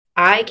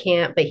I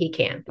can't, but he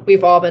can.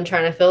 We've all been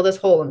trying to fill this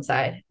hole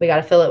inside. We got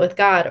to fill it with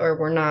God, or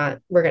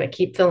we're going to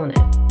keep filling it.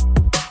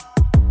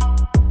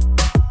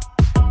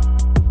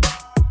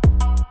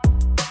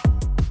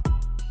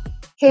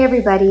 Hey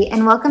everybody,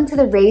 and welcome to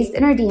the Raised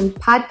and Redeemed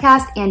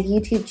podcast and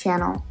YouTube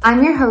channel.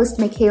 I'm your host,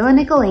 Michaela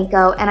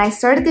Nikolenko, and I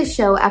started this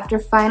show after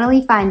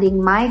finally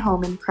finding my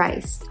home in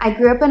Christ. I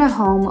grew up in a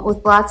home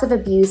with lots of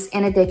abuse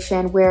and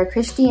addiction where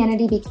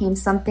Christianity became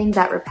something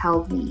that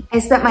repelled me. I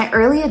spent my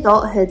early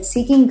adulthood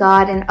seeking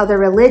God in other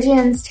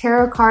religions,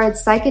 tarot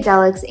cards,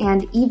 psychedelics,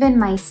 and even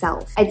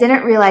myself. I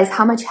didn't realize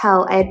how much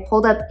hell I had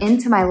pulled up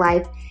into my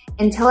life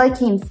until I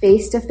came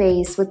face to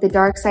face with the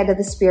dark side of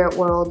the spirit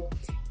world,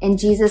 and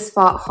Jesus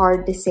fought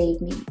hard to save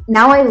me.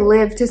 Now I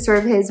live to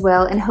serve His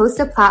will and host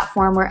a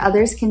platform where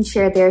others can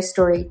share their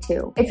story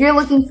too. If you're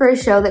looking for a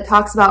show that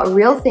talks about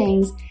real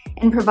things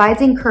and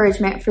provides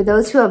encouragement for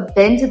those who have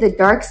been to the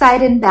dark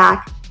side and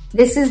back,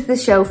 this is the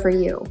show for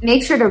you.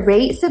 Make sure to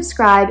rate,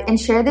 subscribe, and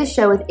share this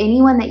show with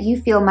anyone that you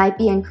feel might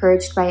be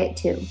encouraged by it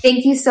too.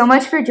 Thank you so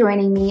much for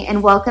joining me,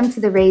 and welcome to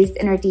the Raised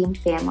and Redeemed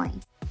family.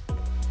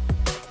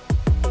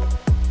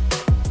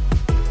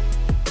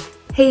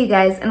 Hey you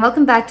guys, and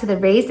welcome back to the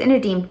Raised and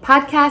Redeemed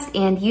podcast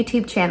and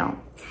YouTube channel.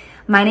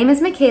 My name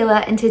is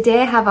Michaela, and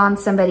today I have on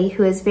somebody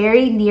who is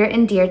very near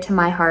and dear to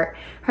my heart.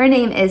 Her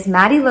name is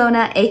Maddie,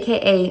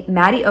 aka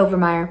Maddie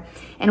Overmeyer,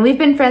 and we've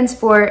been friends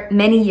for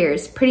many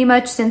years, pretty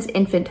much since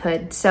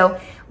infanthood.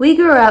 So we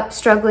grew up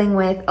struggling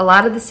with a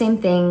lot of the same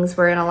things,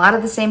 we're in a lot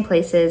of the same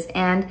places,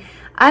 and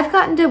I've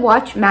gotten to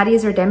watch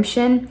Maddie's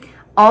redemption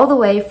all the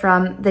way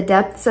from the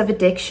depths of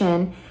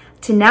addiction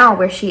to now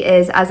where she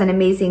is as an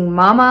amazing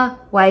mama,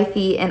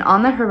 wifey, and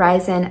on the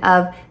horizon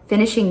of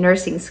finishing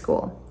nursing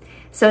school.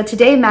 So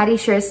today, Maddie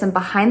shares some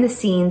behind the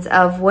scenes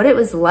of what it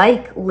was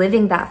like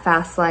living that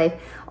fast life,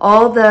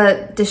 all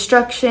the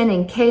destruction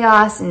and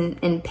chaos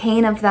and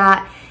pain of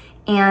that,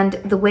 and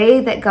the way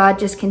that God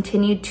just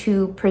continued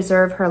to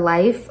preserve her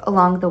life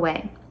along the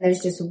way.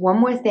 There's just one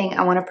more thing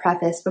I want to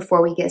preface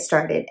before we get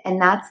started,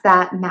 and that's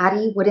that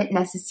Maddie wouldn't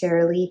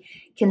necessarily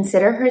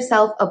consider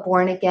herself a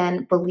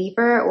born-again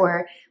believer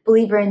or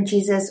believer in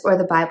Jesus or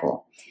the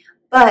Bible.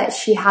 But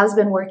she has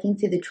been working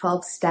through the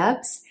 12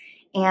 steps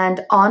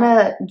and on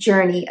a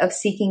journey of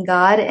seeking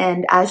God,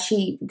 and as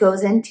she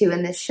goes into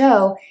in this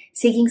show,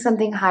 seeking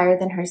something higher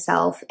than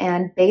herself.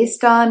 And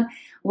based on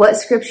what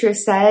Scripture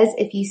says,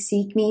 if you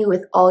seek me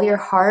with all your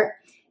heart,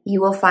 you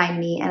will find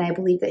me, and I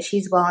believe that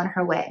she's well on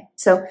her way.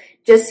 So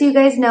just so you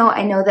guys know,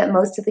 I know that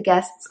most of the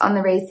guests on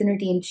the Raised and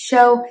Redeemed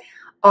show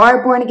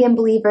are born-again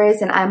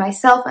believers, and I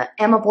myself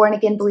am a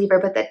born-again believer,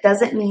 but that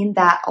doesn't mean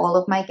that all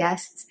of my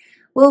guests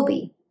will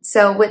be.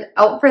 So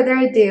without further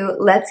ado,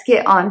 let's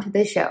get on to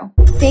the show.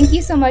 Thank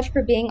you so much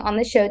for being on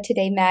the show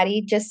today,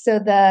 Maddie. Just so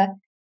the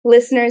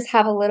listeners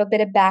have a little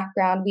bit of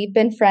background, we've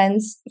been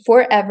friends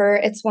forever.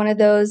 It's one of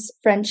those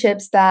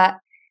friendships that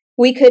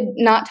we could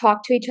not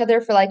talk to each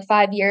other for like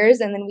 5 years,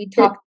 and then we'd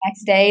talk the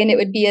next day, and it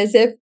would be as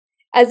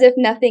if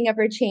nothing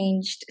ever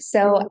changed.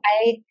 So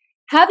I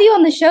have you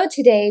on the show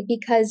today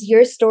because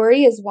your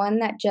story is one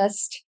that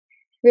just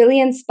really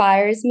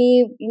inspires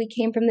me. We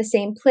came from the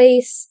same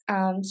place,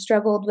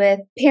 struggled with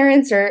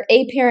parents or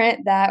a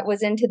parent that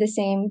was into the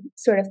same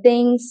sort of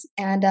things.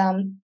 And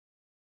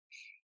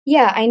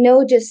I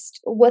know just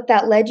what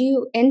that led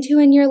you into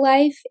in your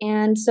life.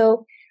 And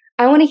so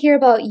I want to hear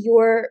about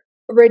your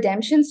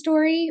redemption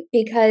story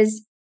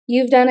because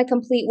you've done a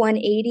complete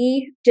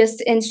 180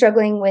 just in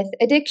struggling with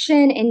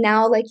addiction, and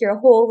now like your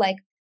whole like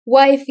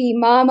wifey,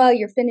 mama,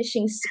 you're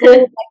finishing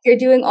school, like you're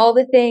doing all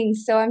the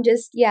things. So I'm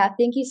just,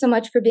 thank you so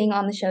much for being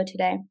on the show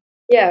today.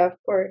 Yeah, of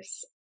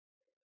course.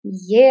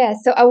 Yeah,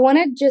 so I want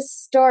to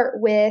just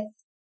start with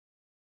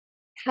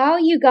how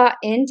you got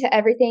into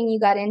everything you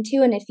got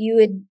into, and if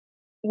you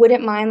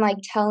wouldn't mind like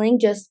telling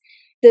just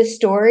the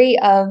story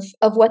of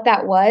what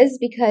that was,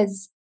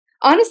 because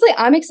honestly,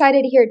 I'm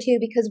excited to hear too,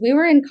 because we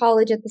were in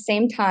college at the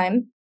same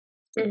time.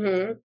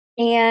 Mm-hmm.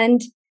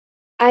 And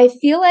I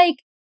feel like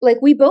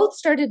we both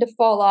started to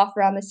fall off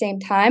around the same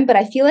time, but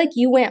I feel like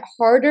you went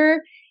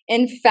harder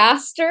and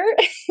faster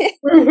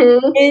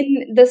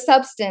in the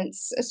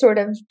substance sort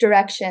of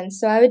direction.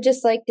 So I would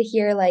just like to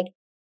hear like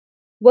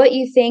what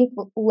you think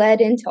led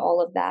into all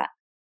of that.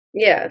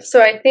 Yeah.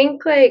 So I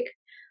think like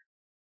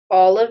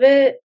all of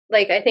it,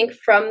 like I think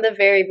from the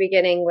very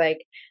beginning, like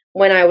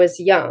when I was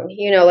young,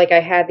 like I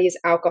had these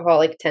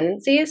alcoholic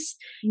tendencies,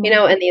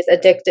 and these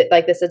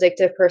this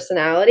addictive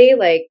personality,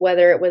 like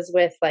whether it was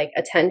with like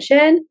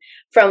attention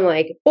from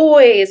like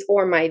boys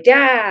or my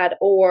dad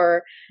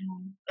or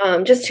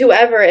just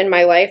whoever in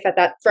my life at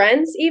that,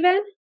 friends even,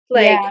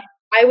 like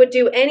I would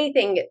do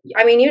anything.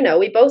 I mean,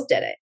 we both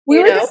did it. We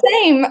were the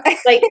same.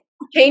 Like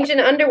changing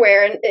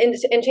underwear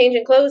and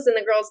changing clothes in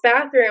the girls'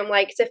 bathroom,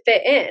 like to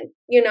fit in,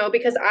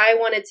 because I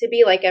wanted to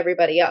be like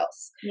everybody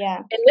else. Yeah.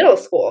 In middle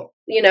school,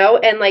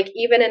 and like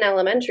even in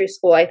elementary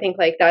school, I think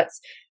like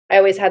I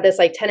always had this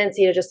like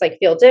tendency to just like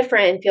feel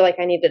different and feel like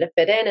I needed to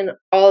fit in and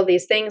all of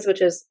these things,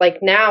 which is like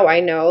now I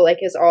know like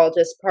is all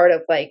just part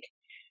of like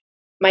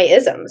my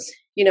isms,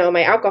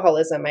 my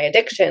alcoholism, my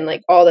addiction,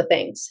 like all the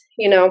things,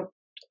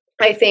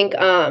 I think,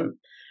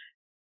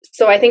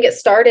 so I think it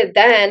started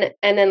then.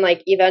 And then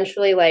like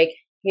eventually, like,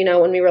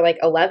 when we were like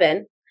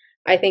 11,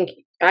 I think,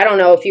 I don't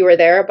know if you were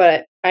there,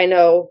 but I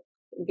know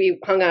we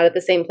hung out at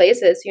the same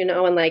places,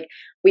 and like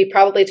we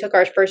probably took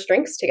our first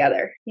drinks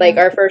together, like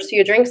our first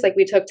few drinks, like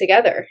we took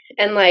together.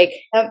 And like,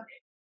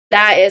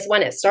 that is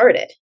when it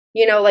started,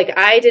 like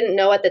I didn't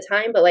know at the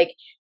time, but like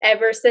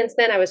ever since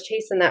then, I was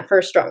chasing that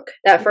first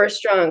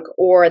drunk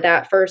or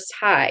that first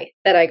high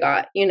that I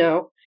got,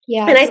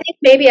 Yeah. And I think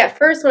maybe at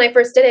first, when I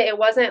first did it, it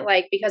wasn't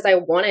like because I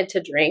wanted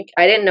to drink.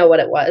 I didn't know what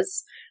it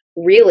was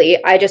really.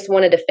 I just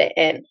wanted to fit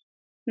in.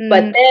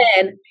 But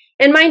then,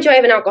 and mind you, I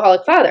have an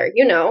alcoholic father,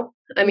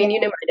 I mean, you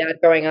knew my dad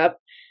growing up.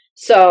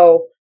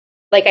 So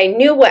like I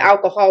knew what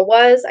alcohol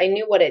was. I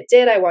knew what it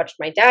did. I watched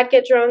my dad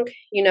get drunk,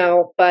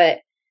 but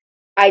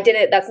I did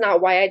it. That's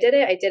not why I did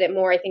it. I did it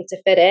more, I think,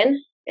 to fit in.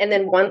 And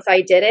then once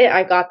I did it,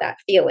 I got that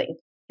feeling.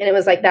 And it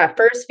was like that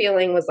first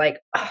feeling was like,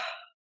 oh.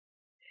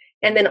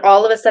 And then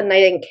all of a sudden I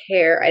didn't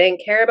care. I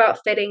didn't care about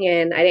fitting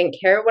in. I didn't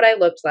care what I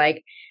looked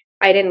like.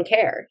 I didn't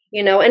care,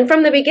 And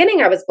from the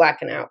beginning, I was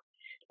blacking out.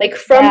 Like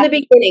from the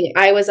beginning,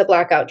 I was a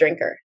blackout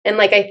drinker. And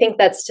like, I think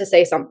that's to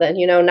say something,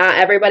 not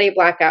everybody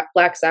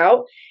blacks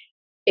out.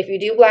 If you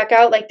do black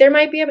out, like there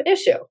might be an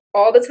issue.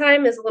 All the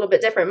time is a little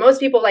bit different. Most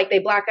people like they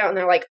black out and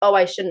they're like, oh,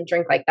 I shouldn't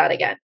drink like that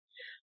again.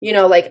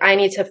 Like I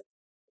need to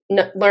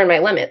learn my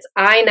limits.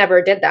 I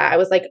never did that. I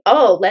was like,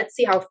 oh, let's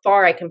see how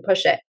far I can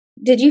push it.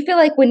 Did you feel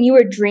like when you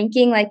were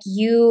drinking,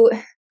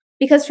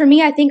 because for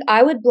me, I think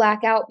I would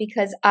black out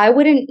because I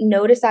wouldn't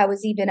notice I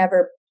was even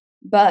ever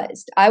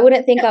buzzed. I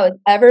wouldn't think I was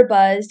ever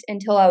buzzed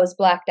until I was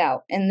blacked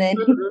out. And then,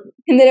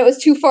 and then it was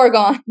too far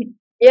gone.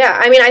 Yeah.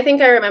 I mean, I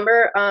think I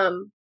remember,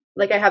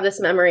 like I have this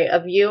memory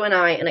of you and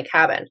I in a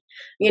cabin,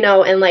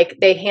 and like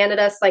they handed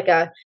us like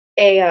a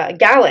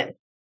gallon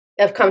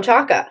of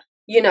Kamchatka,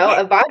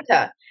 of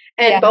vodka.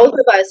 And both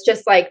of us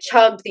just like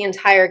chugged the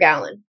entire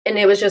gallon and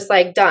it was just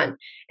like done.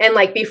 And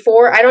like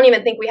before, I don't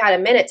even think we had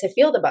a minute to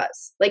feel the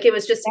buzz. Like it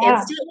was just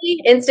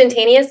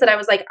instantaneous that I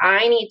was like,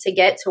 I need to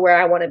get to where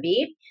I want to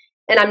be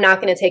and I'm not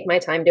going to take my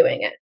time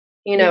doing it,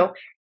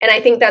 And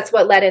I think that's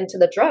what led into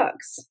the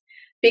drugs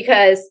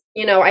because,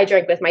 I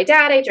drank with my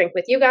dad, I drank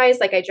with you guys,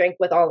 like I drank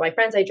with all of my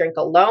friends, I drank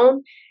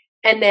alone.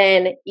 And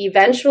then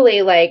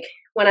eventually, like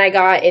when I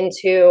got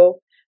into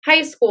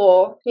high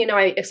school,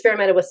 I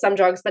experimented with some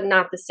drugs, but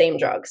not the same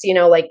drugs,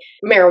 like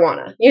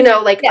marijuana,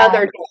 like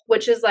other,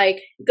 which is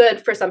like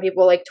good for some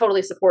people, like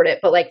totally support it.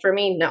 But like for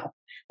me, no,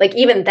 like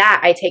even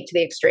that I take to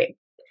the extreme,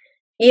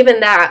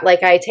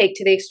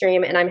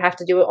 and I have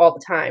to do it all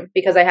the time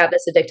because I have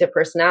this addictive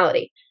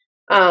personality.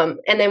 And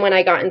then when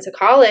I got into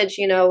college,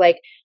 like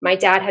my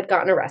dad had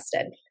gotten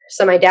arrested.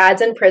 So my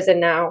dad's in prison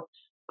now.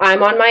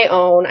 I'm on my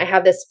own. I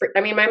have this,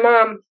 my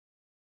mom,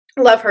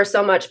 love her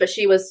so much, but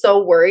she was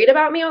so worried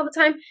about me all the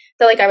time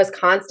that like I was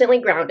constantly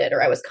grounded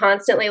or I was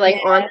constantly like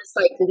on this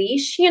like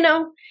leash, and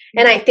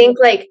I think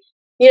like,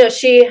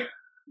 she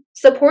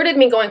supported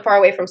me going far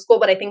away from school,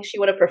 but I think she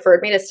would have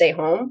preferred me to stay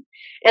home.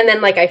 And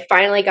then like, I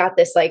finally got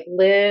this like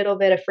little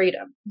bit of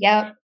freedom.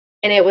 Yep.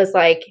 And it was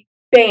like,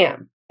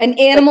 bam. An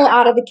animal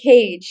out of the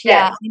cage.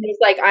 Yeah. Yes. It was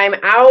like, I'm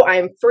out,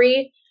 I'm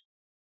free.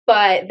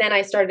 But then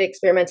I started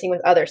experimenting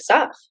with other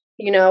stuff.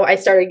 I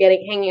started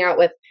hanging out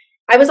with,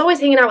 I was always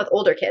hanging out with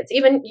older kids.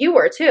 Even you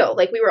were too.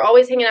 Like we were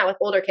always hanging out with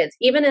older kids.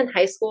 Even in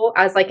high school,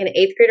 as like an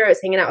 8th grader, I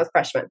was hanging out with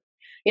freshmen.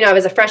 I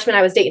was a freshman,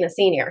 I was dating a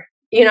senior.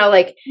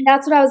 Like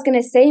that's what I was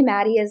gonna say,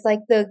 Maddie, is like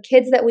the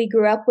kids that we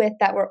grew up with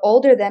that were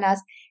older than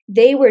us,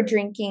 they were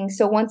drinking.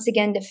 So once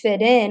again, to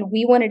fit in,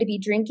 we wanted to be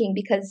drinking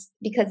because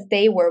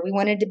they were. We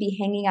wanted to be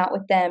hanging out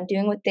with them,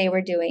 doing what they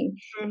were doing.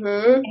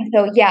 And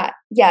so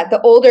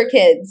the older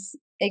kids,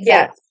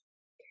 exactly. Yes.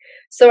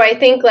 So I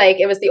think like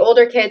it was the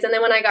older kids. And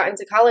then when I got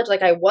into college,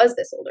 like I was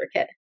this older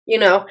kid,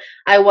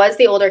 I was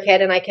the older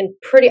kid and I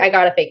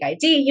got a fake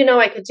ID,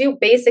 I could do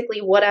basically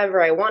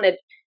whatever I wanted,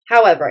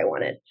 however I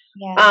wanted.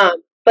 Yeah.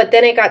 But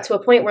then it got to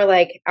a point where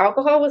like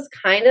alcohol was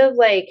kind of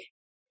like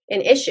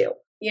an issue,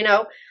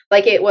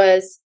 like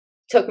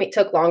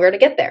took longer to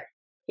get there.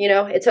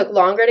 It took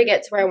longer to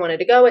get to where I wanted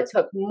to go. It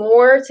took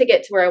more to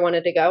get to where I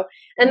wanted to go.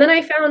 And then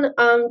I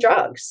found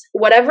drugs,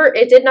 whatever,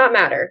 it did not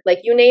matter. Like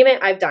you name it,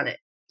 I've done it.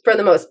 For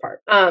the most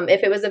part.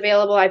 If it was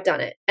available, I've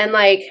done it. And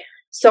like,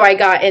 so I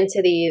got into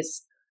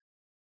these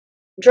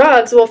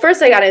drugs. Well,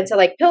 first I got into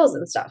like pills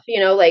and stuff,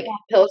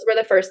 pills were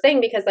the first thing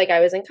because like I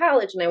was in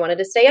college and I wanted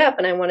to stay up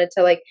and I wanted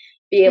to like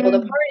be able to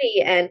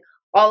party and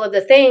all of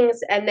the things.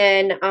 And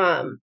then,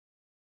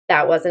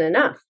 that wasn't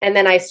enough. And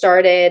then I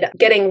started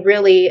getting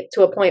really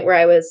to a point where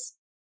I was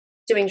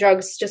doing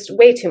drugs just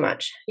way too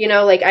much,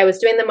 like I was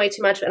doing them way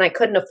too much and I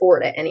couldn't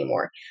afford it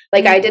anymore.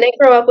 Like I didn't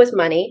grow up with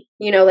money,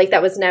 like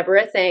that was never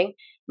a thing.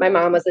 My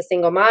mom was a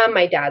single mom.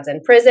 My dad's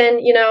in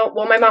prison,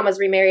 well, my mom was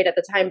remarried at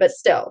the time, but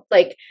still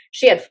like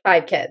she had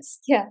 5 kids.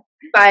 Yeah.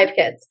 5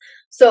 kids.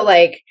 So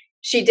like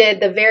she did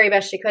the very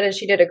best she could and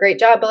she did a great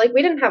job, but like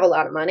we didn't have a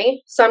lot of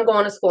money. So I'm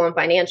going to school on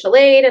financial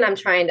aid and I'm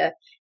trying to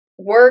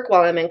work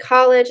while I'm in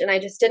college, and I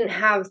just didn't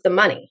have the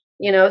money,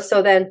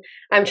 so then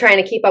I'm trying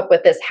to keep up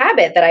with this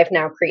habit that I've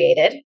now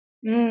created,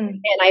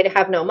 and I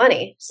have no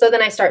money. So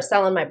then I start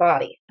selling my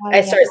body. Oh, I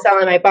yeah. start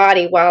selling my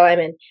body while I'm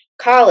in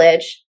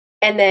college,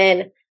 and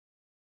then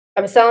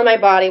I'm selling my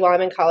body while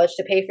I'm in college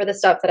to pay for the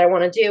stuff that I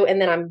want to do,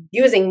 and then I'm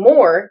using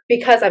more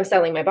because I'm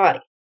selling my body,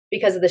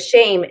 because of the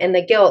shame and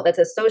the guilt that's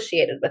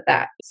associated with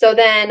that. So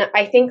then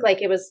I think like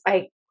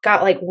I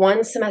got like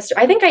one semester.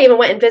 I think I even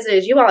went and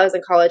visited you while I was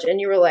in college, and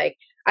you were like,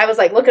 I was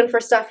like looking for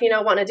stuff,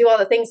 wanting to do all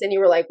the things, and you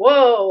were like,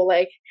 whoa,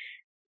 like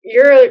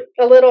you're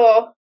a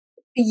little.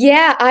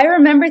 Yeah, I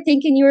remember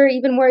thinking you were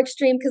even more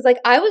extreme because, like,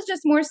 I was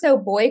just more so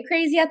boy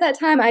crazy at that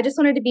time. I just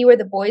wanted to be where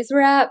the boys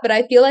were at. But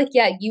I feel like,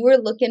 yeah, you were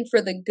looking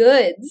for the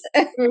goods.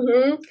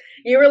 Mm-hmm.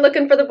 You were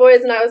looking for the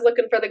boys, and I was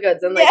looking for the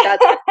goods, and like Yeah.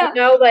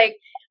 that's like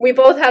we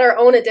both had our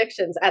own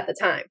addictions at the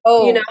time.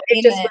 Oh,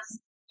 It just was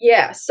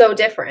so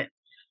different.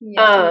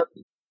 yeah.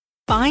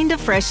 Find a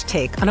fresh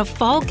take on a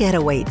fall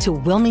getaway to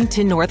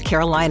Wilmington, North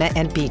Carolina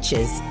and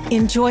beaches.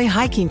 Enjoy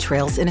hiking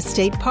trails in a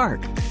state park,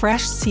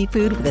 fresh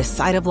seafood with a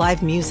side of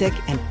live music,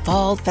 and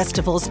fall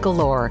festivals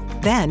galore.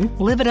 Then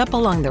live it up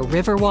along the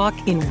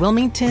Riverwalk in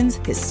Wilmington's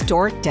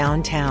historic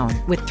downtown.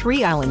 With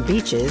 3 island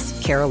beaches,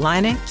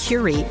 Carolina,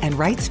 Curie, and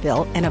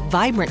Wrightsville, and a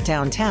vibrant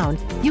downtown,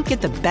 you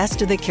get the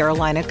best of the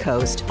Carolina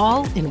coast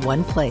all in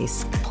one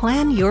place.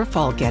 Plan your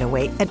fall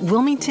getaway at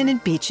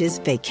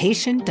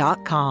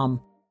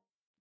WilmingtonandBeachesVacation.com.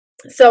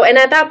 So, and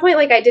at that point,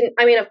 like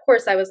of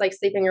course I was like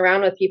sleeping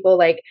around with people,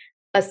 like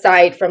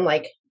aside from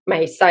like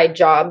my side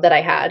job that I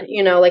had,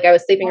 like I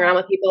was sleeping around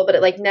with people, but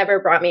it like never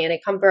brought me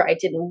any comfort. I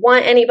didn't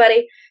want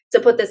anybody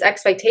to put this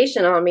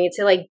expectation on me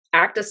to like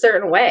act a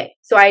certain way.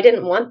 So I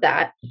didn't want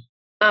that.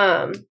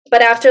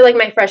 But after like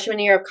my freshman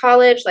year of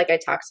college, like I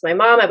talked to my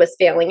mom, I was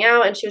failing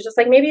out, and she was just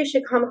like, maybe you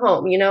should come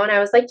home, and I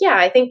was like, yeah,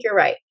 I think you're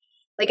right.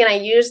 Like, and I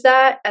used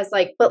that as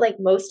like, but like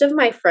most of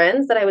my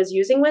friends that I was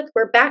using with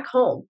were back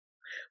home.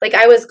 Like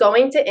I was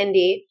going to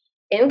Indy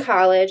in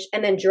college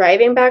and then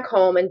driving back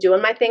home and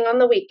doing my thing on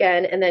the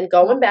weekend and then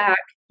going back.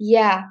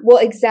 Yeah, well,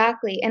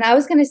 exactly. And I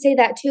was going to say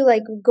that too,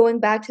 like going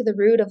back to the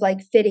root of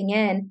like fitting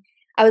in.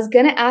 I was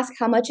going to ask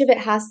how much of it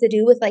has to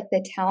do with like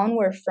the town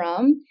we're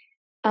from.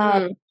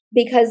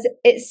 Because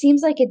it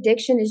seems like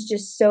addiction is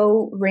just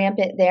so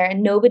rampant there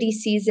and nobody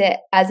sees it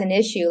as an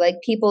issue. Like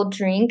people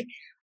drink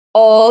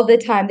all the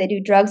time. They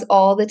do drugs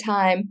all the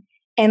time.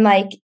 And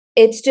like,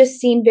 it's just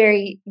seen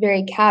very,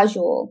 very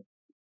casual.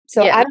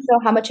 So Yeah. I don't know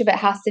how much of it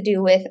has to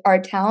do with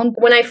our town.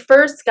 When I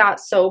first got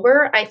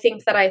sober, I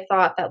think that I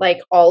thought that like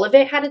all of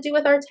it had to do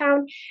with our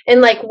town,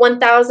 and like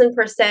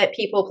 1000%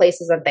 people,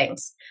 places, and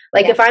things.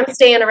 Like if I'm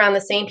staying around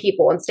the same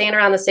people and staying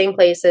around the same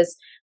places,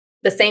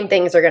 the same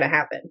things are going to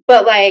happen.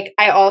 But like,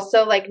 I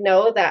also like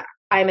know that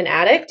I'm an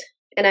addict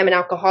and I'm an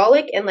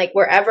alcoholic, and like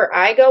wherever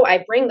I go,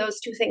 I bring those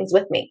two things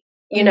with me,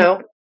 Yeah.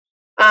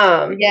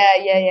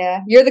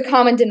 You're the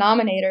common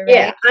denominator, right?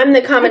 Yeah, I'm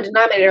the common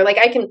denominator. Like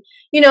I can,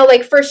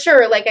 like for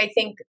sure, like I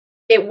think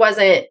it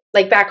wasn't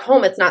like back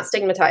home, it's not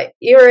stigmatized.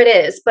 Here it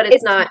is, but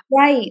it's not.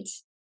 Right.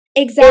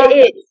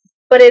 Exactly. It is,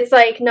 but it's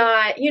like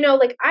not,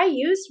 like I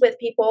used with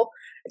people.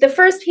 The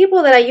first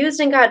people that I used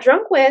and got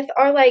drunk with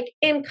are like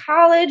in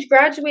college,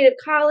 graduated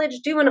college,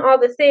 doing all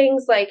the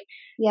things, like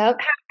Yep.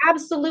 have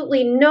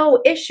absolutely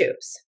no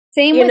issues.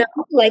 Same with me.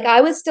 Like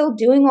I was still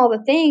doing all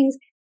the things,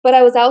 but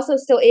I was also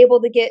still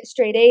able to get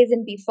straight A's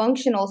and be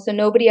functional. So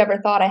nobody ever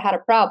thought I had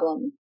a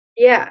problem.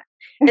 Yeah.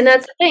 And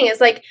that's the thing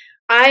is like,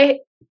 I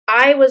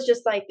was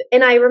just like,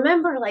 and I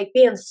remember like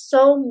being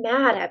so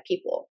mad at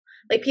people,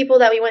 like people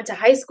that we went to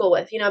high school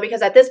with,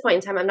 because at this point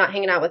in time, I'm not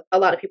hanging out with a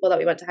lot of people that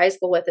we went to high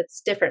school with.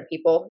 It's different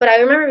people. But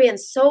I remember being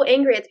so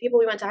angry at the people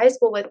we went to high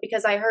school with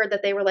because I heard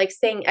that they were like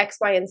saying X,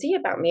 Y, and Z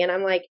about me. And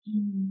I'm like,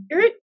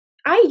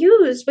 I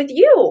used with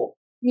you.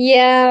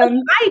 Yeah. Like,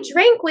 I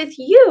drank with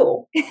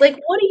you. Like,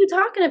 what are you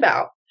talking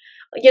about?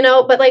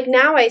 But like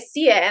now I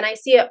see it, and I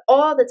see it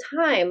all the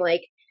time.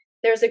 Like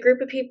there's a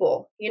group of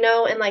people,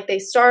 and like they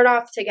start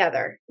off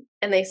together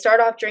and they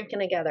start off drinking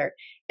together,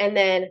 and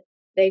then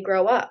they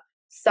grow up.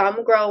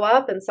 Some grow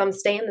up and some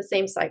stay in the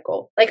same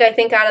cycle. Like I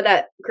think out of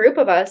that group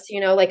of us,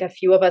 like a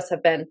few of us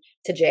have been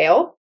to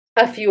jail.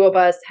 A few of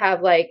us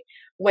have like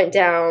went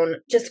down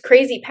just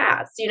crazy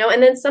paths,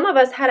 and then some of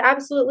us had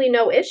absolutely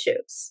no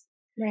issues.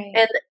 Right.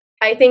 And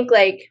I think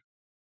like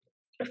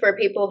for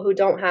people who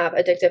don't have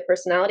addictive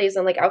personalities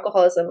and like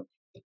alcoholism,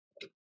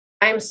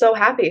 I'm so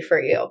happy for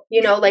you.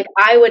 Like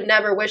I would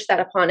never wish that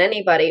upon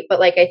anybody, but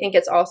like I think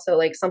it's also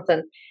like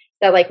something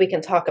that like we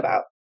can talk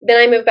about. Then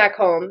I moved back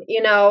home,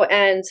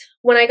 and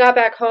when I got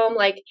back home,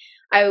 like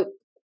I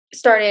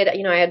started,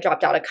 I had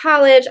dropped out of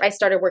college. I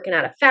started working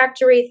at a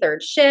factory,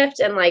 third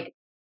shift, and like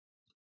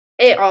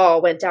it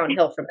all went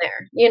downhill from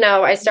there.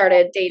 I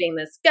started dating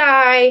this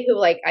guy who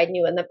like I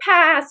knew in the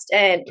past,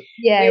 and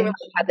we really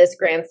had this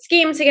grand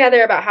scheme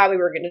together about how we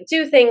were going to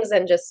do things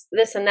and just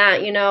this and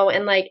that,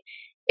 and like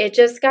it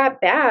just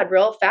got bad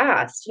real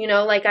fast.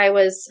 Like I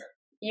was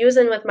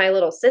using with my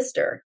little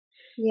sister.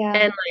 Yeah.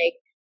 And like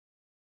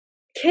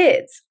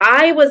kids,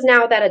 I was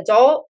now that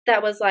adult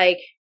that was like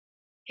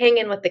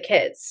hanging with the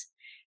kids.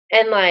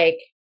 And like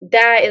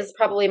that is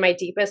probably my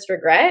deepest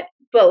regret.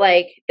 But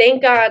like,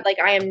 thank God, like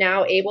I am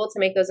now able to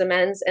make those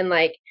amends and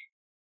like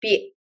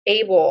be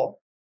able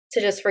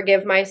to just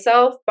forgive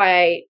myself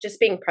by just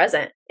being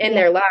present in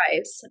their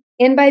lives.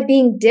 And by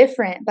being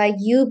different, by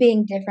you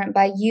being different,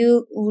 by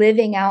you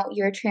living out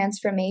your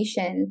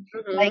transformation,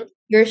 like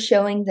you're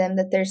showing them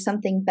that there's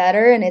something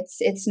better and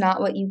it's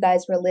not what you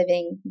guys were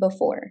living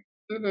before.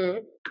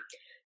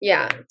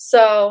 Yeah.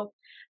 So,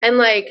 and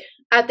like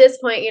at this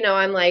point, you know,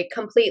 I'm like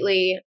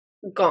completely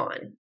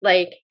gone.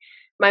 Like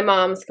my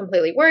mom's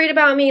completely worried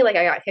about me. Like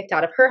I got kicked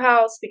out of her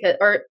house because,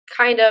 or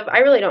kind of, I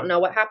really don't know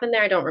what happened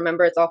there. I don't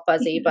remember. It's all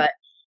fuzzy, but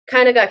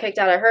kind of got kicked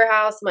out of her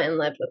house, went and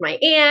lived with my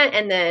aunt,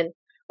 and then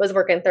was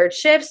working third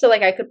shift. So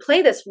like I could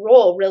play this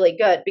role really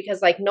good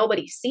because like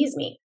nobody sees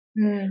me.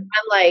 I'm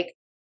like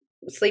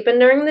sleeping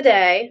during the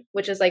day,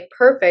 which is like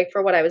perfect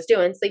for what I was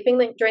doing, sleeping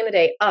during the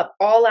day, up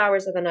all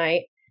hours of the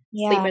night,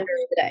 sleeping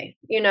during the day,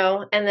 you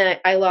know, and then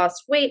I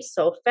lost weight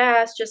so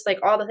fast, just like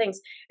all the things.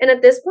 And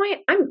at this point,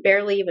 I'm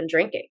barely even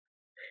drinking.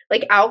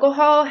 Like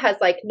alcohol has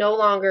like no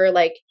longer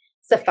like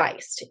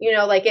sufficed, you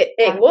know, like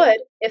it would,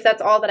 if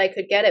that's all that I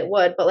could get, it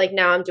would. But like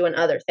now I'm doing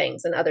other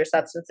things and other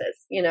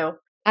substances, you know.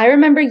 I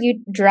remember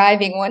you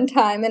driving one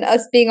time and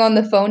us being on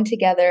the phone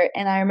together.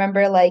 And I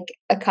remember like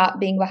a cop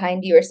being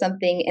behind you or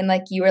something. And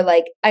like you were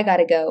like, I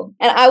gotta go.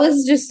 And I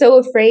was just so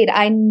afraid.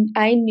 I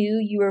knew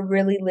you were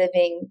really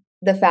living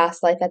the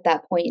fast life at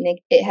that point, and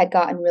it had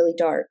gotten really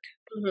dark.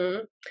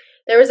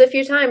 There was a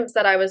few times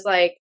that I was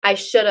like, I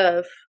should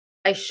have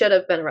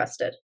been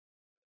arrested.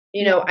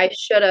 You know, I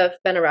should have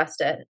been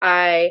arrested.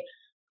 I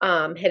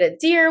hit a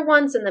deer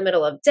once in the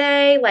middle of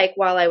day, like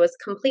while I was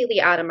completely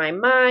out of my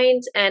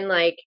mind. And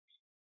like,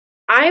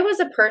 I was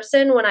a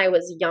person when I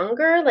was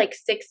younger, like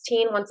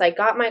 16, once I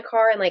got my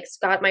car and like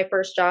got my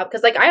first job.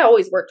 Cause like I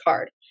always worked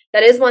hard.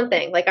 That is one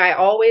thing. Like I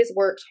always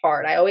worked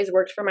hard. I always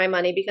worked for my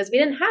money because we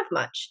didn't have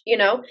much, you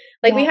know,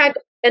 like we had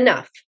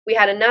enough. We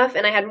had enough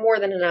and I had more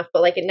than enough,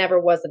 but like it never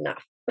was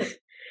enough.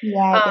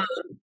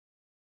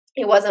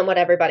 It wasn't what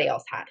everybody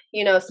else had,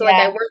 you know? So like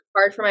I worked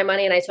hard for my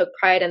money and I took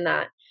pride in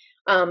that.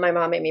 My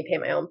mom made me pay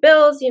my own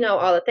bills, you know,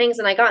 all the things.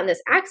 And I got in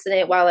this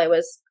accident while I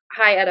was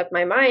high out of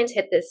my mind,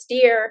 hit this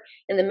deer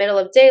in the middle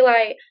of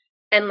daylight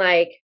and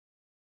like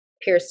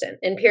Pierceton.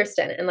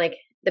 And like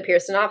the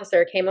Pierceton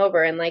officer came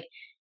over and like,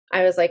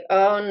 I was like,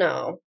 oh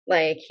no,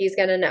 like he's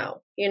going to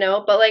know, you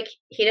know, but like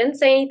he didn't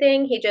say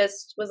anything. He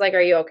just was like,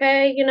 are you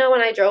okay? You know,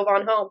 and I drove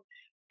on home.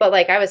 But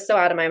like I was so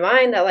out of my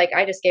mind that like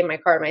I just gave my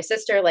car to my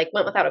sister, like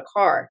went without a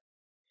car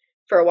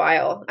for a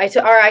while. I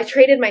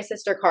traded my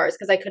sister cars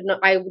because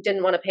I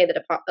didn't want to pay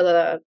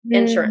the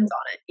insurance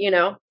on it, you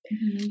know?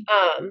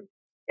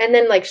 And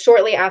then like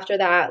shortly after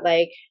that,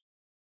 like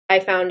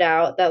I found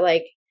out that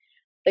like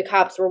the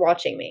cops were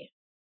watching me.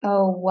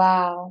 Oh,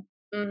 wow.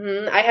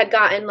 I had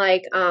gotten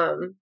like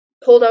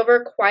pulled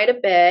over quite a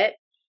bit,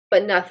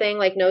 but nothing,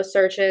 like no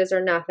searches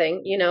or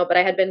nothing, you know, but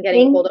I had been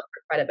getting pulled over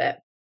quite a bit.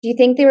 Do you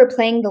think they were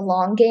playing the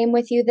long game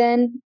with you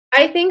then?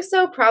 I think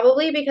so,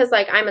 probably because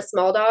like I'm a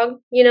small dog,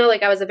 you know,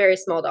 like I was a very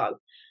small dog.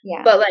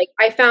 But like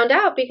I found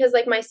out because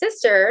like my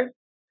sister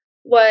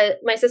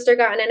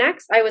got in an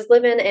accident. I was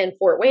living in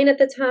Fort Wayne at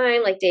the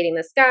time, like dating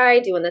this guy,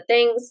 doing the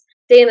things,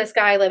 dating this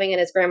guy, living in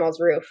his grandma's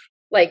roof,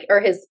 like,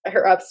 or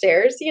her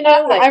upstairs, you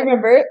know? Like, I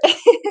remember.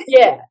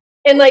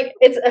 And like,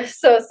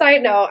 so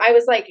side note, I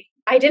was like,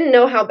 I didn't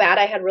know how bad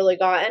I had really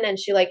gotten. And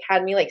she like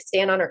had me like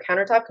stand on her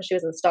countertop because she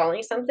was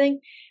installing something.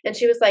 And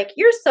she was like,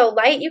 you're so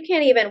light. You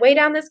can't even weigh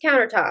down this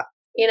countertop,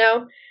 you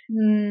know?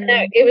 And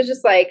it was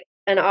just like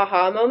an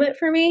aha moment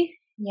for me.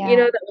 You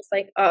know, that was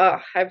like, oh,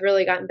 I've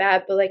really gotten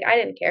bad, but like, I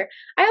didn't care.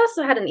 I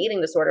also had an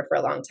eating disorder for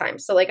a long time.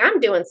 So like, I'm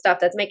doing stuff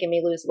that's making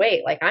me lose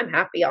weight. Like I'm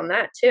happy on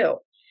that too.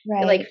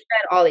 It like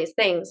fed all these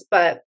things.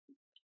 But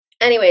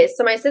anyways,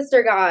 so my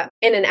sister got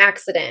in an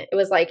accident. It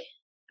was like,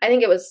 I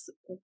think it was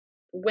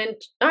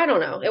I don't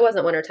know. It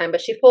wasn't wintertime,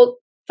 but she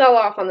fell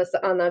off on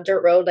the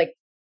dirt road, like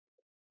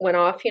went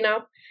off, you know?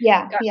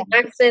 Got in an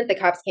accident. The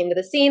cops came to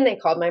the scene. They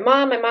called my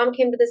mom. My mom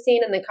came to the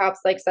scene and the cops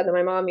like said to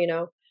my mom, you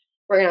know,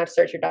 we're going to have to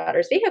search your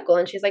daughter's vehicle.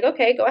 And she's like,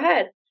 okay, go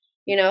ahead.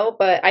 You know,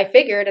 but I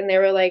figured, and they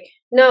were like,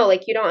 no,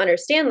 like, you don't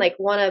understand. Like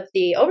one of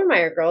the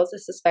Overmeyer girls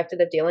is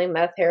suspected of dealing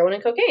meth, heroin,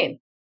 and cocaine.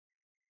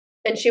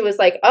 And she was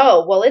like,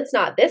 oh, well, it's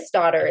not this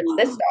daughter. It's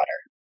this daughter.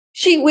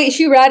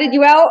 She ratted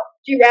you out?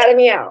 She ratted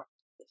me out.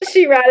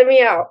 She ratted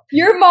me out.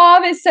 Your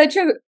mom is such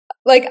a,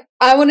 like,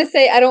 I'm just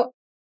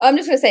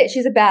going to say it.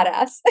 She's a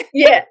badass.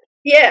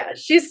 Yeah.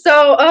 She's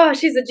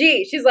she's a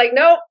G. She's like,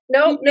 nope.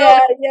 Yeah.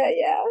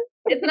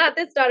 It's not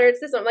this daughter, it's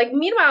this one. Like,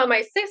 meanwhile,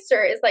 my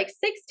sister is like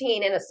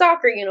 16 in a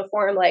soccer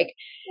uniform, like,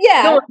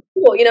 going to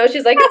school, you know?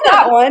 She's like, not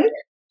that one.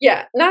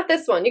 Yeah, not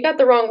this one. You got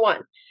the wrong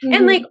one.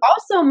 And like,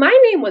 also, my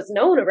name was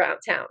known around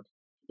town,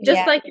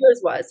 just like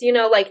yours was, you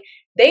know? Like,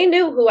 they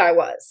knew who I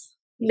was.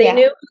 They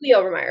knew who the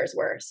Overmeyers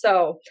were.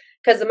 So,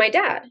 because of my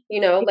dad,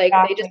 you know, like,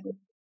 they just,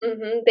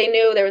 they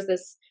knew there was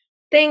this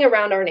thing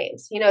around our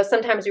names. You know,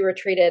 sometimes we were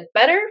treated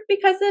better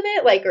because of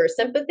it, like, or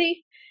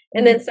sympathy.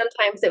 And then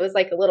sometimes it was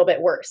like a little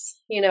bit worse,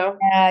 you know?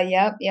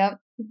 Yeah, yep.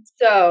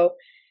 So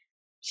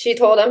she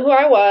told him who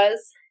I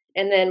was.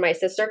 And then my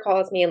sister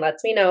calls me and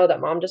lets me know that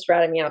mom just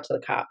ratted me out to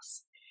the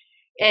cops.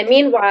 And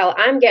meanwhile,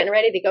 I'm getting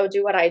ready to go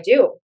do what I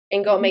do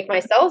and go make my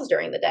cells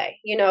during the day,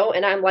 you know?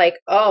 And I'm like,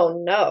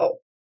 oh no,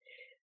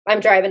 I'm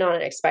driving on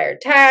an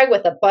expired tag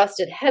with a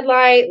busted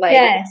headlight. Like,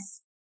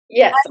 yes,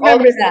 I all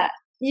remember these, that.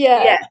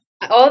 Yeah. yes,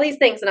 all these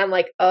things. And I'm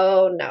like,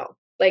 oh no,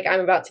 like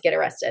I'm about to get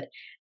arrested.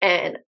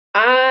 And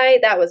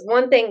that was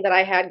one thing that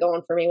I had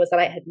going for me was that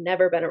I had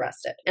never been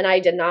arrested and I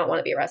did not want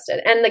to be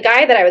arrested. And the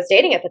guy that I was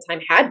dating at the time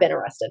had been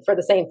arrested for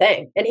the same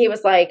thing. And he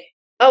was like,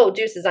 oh,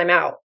 deuces, I'm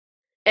out,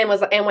 and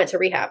went to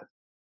rehab.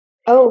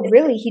 Oh,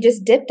 really? He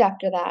just dipped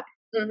after that.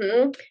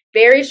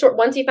 Very short.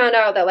 Once he found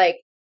out that like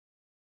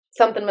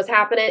something was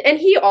happening, and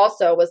he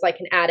also was like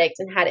an addict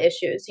and had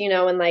issues, you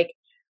know, and like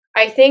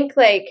I think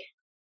like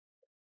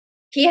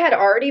he had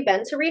already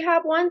been to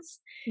rehab once.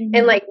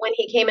 And like when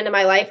he came into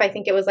my life, I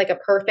think it was like a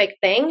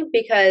perfect thing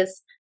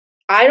because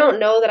I don't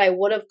know that I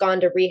would have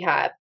gone to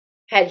rehab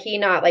had he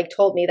not like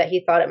told me that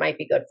he thought it might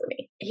be good for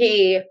me.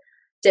 He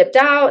dipped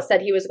out,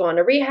 said he was going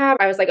to rehab.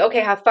 I was like, okay,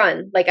 have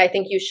fun. Like, I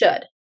think you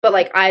should, but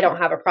like, I don't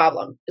have a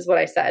problem is what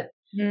I said,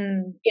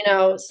 you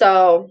know?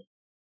 So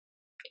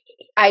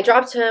I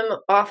dropped him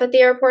off at the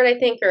airport, I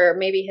think, or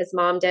maybe his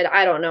mom did.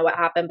 I don't know what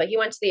happened, but he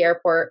went to the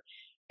airport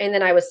and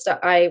then I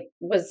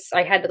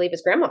had to leave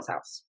his grandma's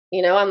house.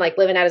 You know, I'm like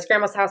living at his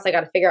grandma's house. I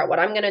got to figure out what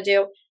I'm going to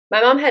do.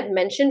 My mom had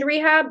mentioned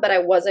rehab, but I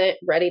wasn't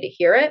ready to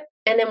hear it.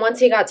 And then once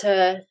he got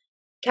to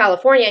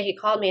California, he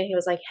called me and he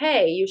was like,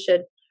 hey, you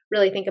should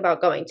really think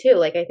about going too.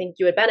 Like, I think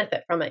you would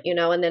benefit from it, you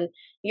know, and then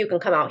you can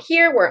come out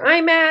here where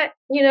I'm at,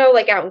 you know,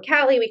 like out in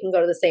Cali, we can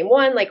go to the same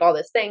one, like all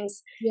these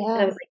things. Yeah.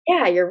 And I was like,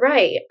 yeah, you're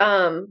right.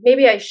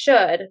 Maybe I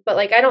should, but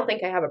like, I don't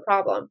think I have a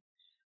problem,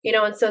 you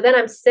know? And so then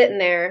I'm sitting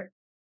there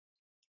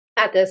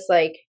at this,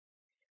 like,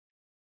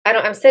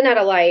 I'm sitting at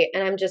a light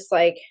and I'm just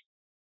like,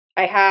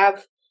 I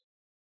have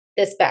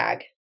this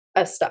bag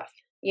of stuff,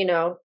 you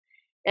know,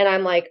 and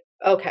I'm like,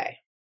 okay,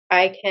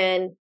 I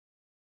can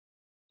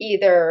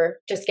either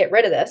just get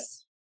rid of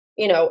this,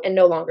 you know, and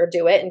no longer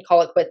do it and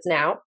call it quits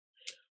now,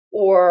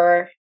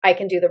 or I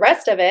can do the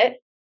rest of it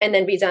and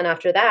then be done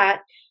after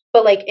that.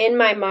 But like in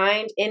my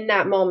mind, in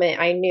that moment,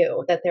 I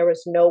knew that there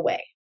was no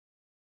way.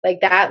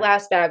 Like that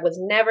last bag was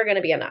never going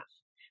to be enough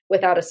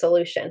without a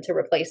solution to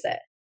replace it.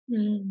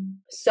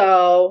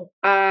 So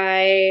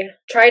I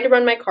tried to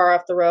run my car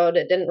off the road.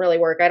 It didn't really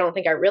work. I don't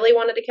think I really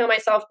wanted to kill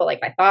myself, but like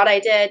I thought I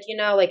did, you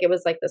know, like it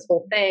was like this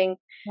whole thing,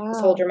 this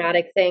whole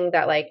dramatic thing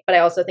that like, but I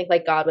also think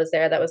like God was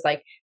there that was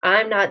like,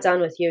 I'm not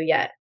done with you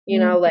yet. You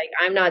know, like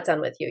I'm not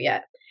done with you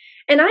yet.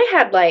 And I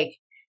had like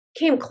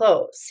came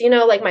close, you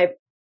know, like my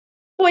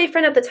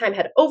boyfriend at the time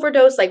had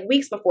overdosed like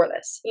weeks before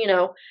this, you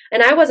know,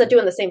 and I wasn't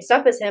doing the same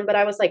stuff as him, but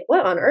I was like,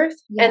 what on earth?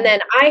 Yeah. And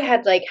then I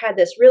had like had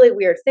this really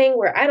weird thing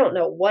where I don't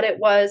know what it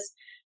was,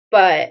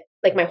 but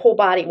like my whole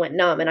body went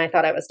numb and I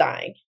thought I was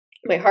dying.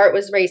 My heart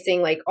was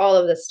racing, like all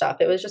of this stuff.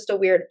 It was just a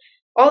weird,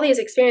 all these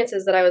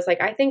experiences that I was like,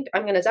 I think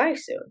I'm going to die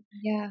soon.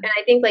 Yeah. And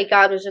I think like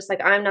God was just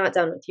like, I'm not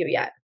done with you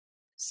yet.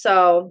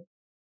 So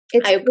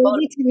it's crazy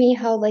to me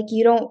how like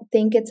you don't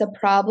think it's a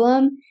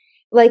problem.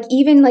 Like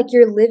even like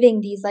you're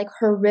living these like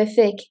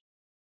horrific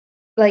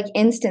like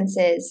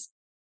instances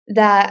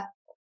that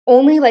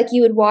only like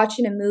you would watch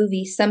in a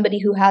movie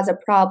somebody who has a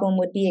problem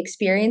would be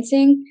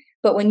experiencing.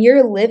 But when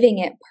you're living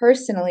it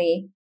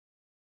personally,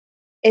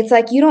 it's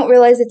like you don't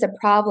realize it's a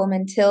problem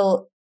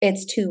until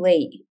it's too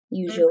late,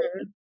 usually.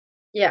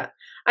 Yeah.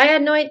 I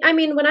had no idea. I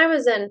mean, when I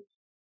was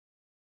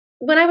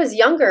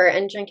younger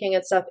and drinking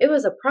and stuff, it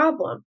was a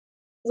problem.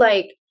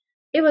 Like,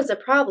 it was a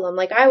problem.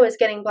 Like, I was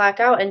getting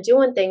blackout and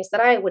doing things that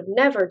I would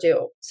never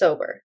do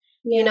sober.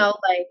 Yeah. You know,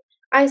 like,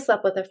 I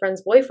slept with a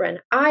friend's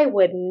boyfriend. I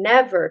would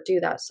never do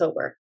that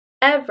sober.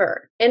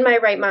 Ever. In my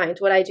right mind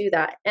would I do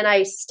that. And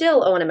I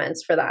still owe an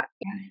amends for that.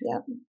 Yeah.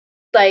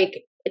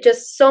 Like,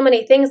 just so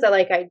many things that,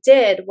 like, I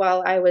did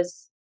while I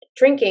was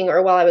drinking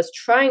or while I was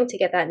trying to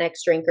get that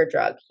next drink or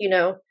drug, you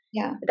know?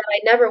 Yeah. That I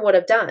never would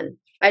have done.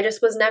 I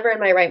just was never in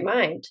my right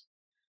mind.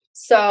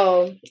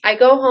 So I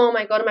go home,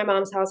 I go to my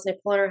mom's house and I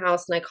pull in her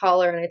house and I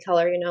call her and I tell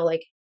her, you know,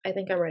 like, I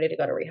think I'm ready to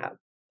go to rehab.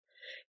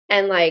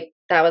 And like,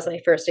 that was my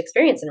first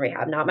experience in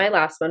rehab, not my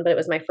last one, but it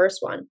was my first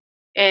one.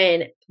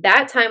 And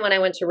that time when I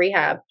went to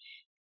rehab,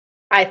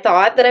 I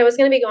thought that I was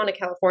going to be going to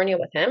California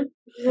with him,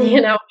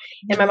 you know,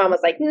 and my mom was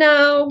like,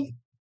 no,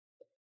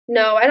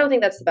 I don't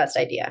think that's the best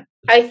idea.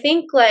 I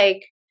think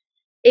like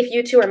if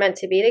you two are meant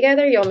to be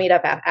together, you'll meet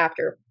up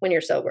after when you're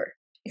sober.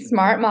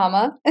 Smart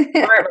mama.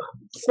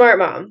 Smart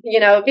mom, you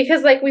know,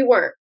 because like we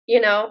weren't,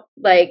 you know,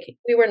 like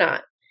we were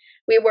not.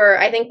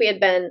 I think we had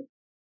been,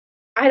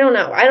 I don't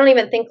know. I don't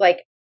even think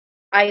like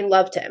I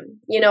loved him.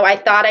 You know, I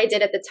thought I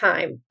did at the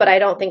time, but I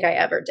don't think I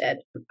ever did.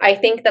 I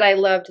think that I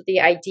loved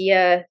the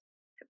idea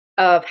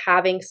of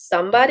having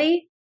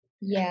somebody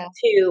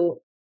to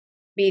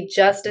be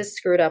just as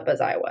screwed up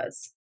as I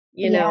was.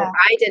 You know,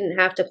 I didn't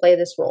have to play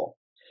this role.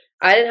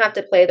 I didn't have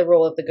to play the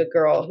role of the good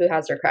girl who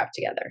has her crap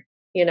together.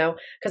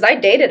 because I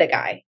dated a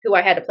guy who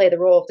I had to play the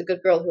role of the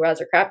good girl who has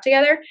her crap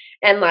together.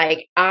 And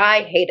like,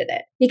 I hated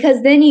it.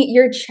 Because then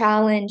you're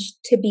challenged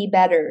to be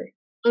better.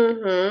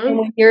 Mm-hmm. And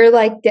when you're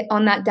like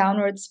on that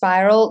downward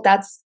spiral,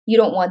 you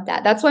don't want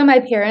that. That's why my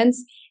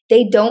parents,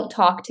 they don't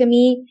talk to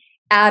me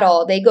at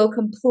all. They go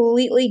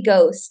completely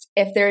ghost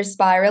if they're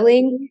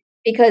spiraling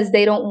because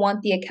they don't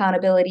want the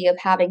accountability of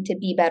having to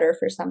be better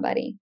for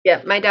somebody.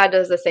 Yeah, my dad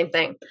does the same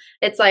thing.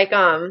 It's like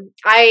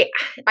I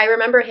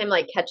remember him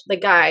like catch the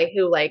guy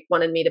who like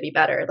wanted me to be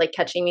better, like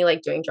catching me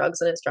like doing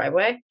drugs in his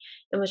driveway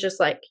and was just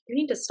like, "You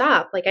need to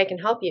stop. Like I can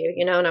help you,"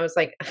 and I was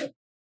like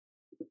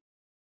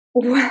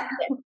Wow.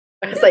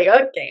 I was like,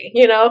 "Okay,"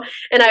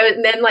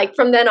 and then like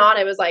from then on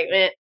I was like,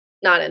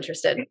 not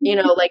interested.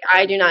 Like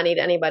I do not need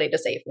anybody to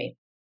save me.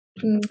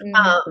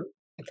 Mm-hmm.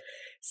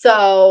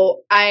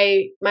 So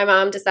my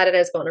mom decided I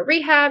was going to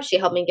rehab. She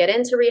helped me get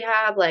into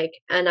rehab, like,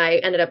 and I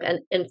ended up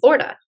in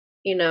Florida,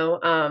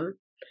 and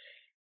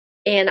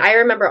I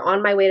remember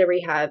on my way to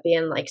rehab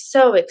being like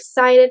so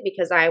excited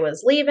because I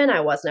was leaving. I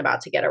wasn't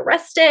about to get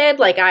arrested.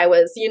 Like I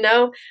was,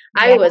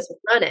 I was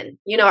running,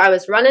 I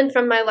was running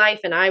from my life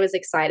and I was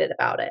excited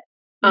about it.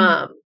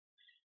 Mm-hmm.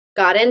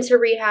 Got into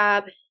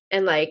rehab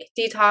and like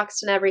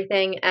detoxed and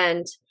everything.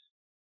 And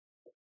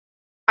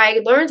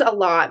I learned a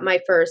lot my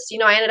first,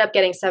 I ended up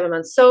getting 7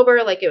 months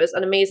sober. Like it was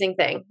an amazing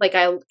thing. Like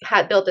I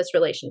had built this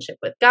relationship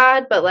with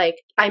God, but like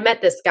I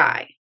met this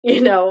guy,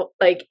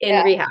 like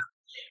in rehab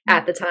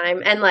at the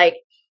time. And like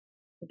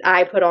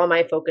I put all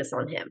my focus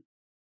on him.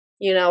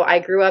 I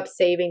grew up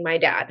saving my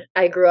dad.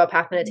 I grew up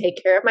having to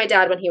take care of my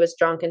dad when he was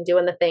drunk and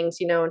doing the things,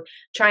 and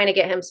trying to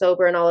get him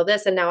sober and all of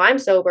this. And now I'm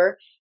sober.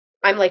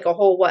 I'm like a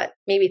whole,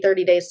 maybe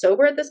 30 days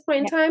sober at this point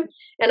in time.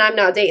 And I'm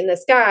now dating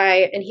this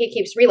guy and he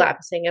keeps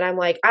relapsing. And I'm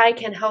like, I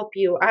can help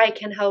you. I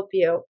can help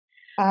you.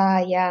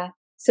 Yeah.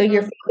 So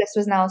your focus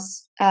was now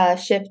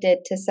shifted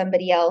to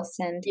somebody else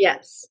and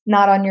yes,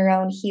 not on your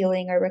own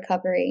healing or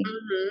recovery.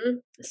 Mm-hmm.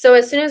 So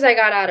as soon as I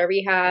got out of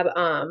rehab,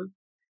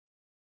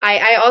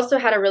 I also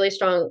had a really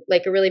strong,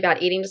 like a really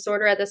bad eating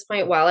disorder at this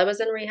point while I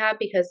was in rehab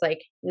because like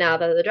now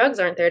that the drugs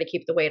aren't there to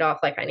keep the weight off,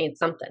 like I need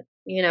something,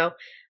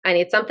 I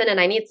need something and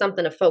I need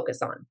something to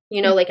focus on,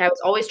 like I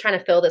was always trying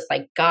to fill this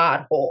like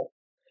God hole.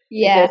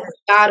 Yeah. Like, there's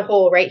this God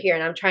hole right here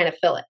and I'm trying to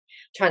fill it.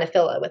 I'm trying to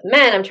fill it with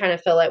men. I'm trying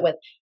to fill it with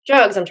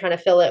drugs. I'm trying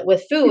to fill it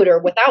with food or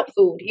without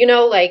food,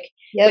 like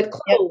with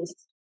clothes,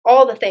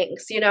 all the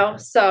things,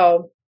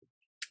 So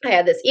I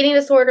had this eating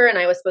disorder and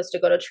I was supposed to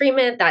go to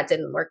treatment. That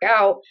didn't work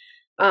out.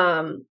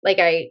 Like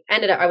I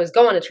was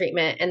going to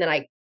treatment and then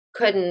I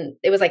couldn't,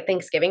 it was like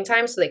Thanksgiving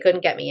time. So they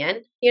couldn't get me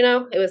in,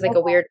 it was like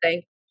a weird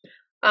thing.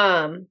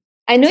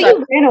 I know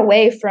you ran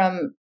away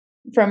from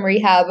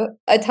rehab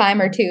a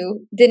time or two,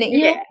 didn't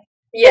you?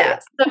 Yeah.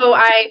 So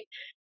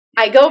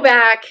I go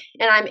back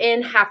and I'm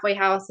in halfway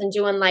house and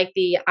doing like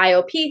the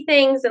IOP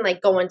things and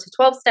like going to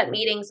 12-step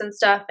meetings and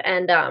stuff.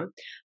 And,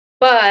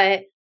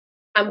 but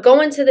I'm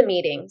going to the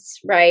meetings,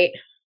 right?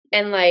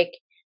 And like,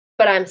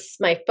 but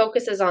my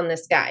focus is on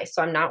this guy.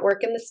 So I'm not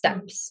working the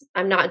steps.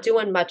 I'm not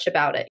doing much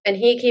about it. And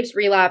he keeps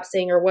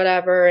relapsing or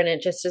whatever. And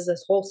it just is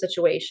this whole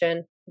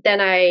situation. Then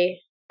I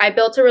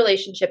built a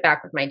relationship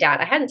back with my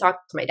dad. I hadn't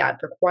talked to my dad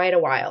for quite a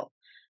while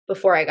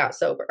before I got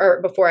sober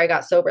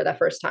that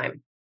first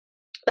time,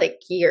 like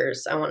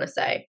years, I want to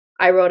say.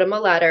 I wrote him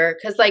a letter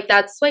because like,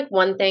 that's like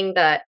one thing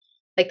that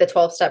like the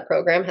 12-step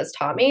program has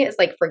taught me is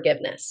like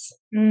forgiveness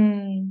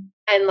and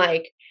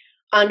like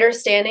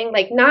understanding,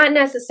 like not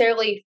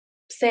necessarily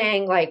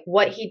saying like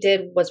what he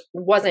did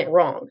wasn't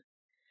wrong,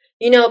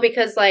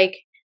 because like,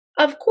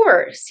 of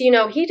course, he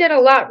did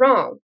a lot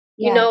wrong,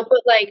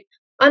 but like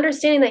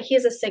understanding that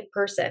he's a sick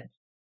person.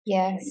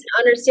 Yes.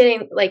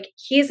 Understanding like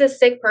he's a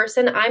sick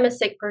person. I'm a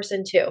sick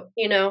person too,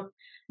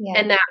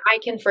 and that I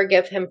can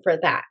forgive him for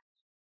that.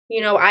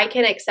 I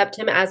can accept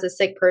him as a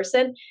sick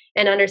person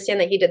and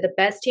understand that he did the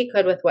best he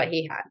could with what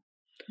he had.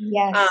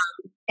 Yes.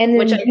 And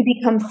then you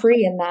become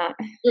free in that.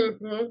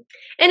 Mm-hmm.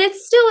 And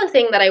it's still a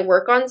thing that I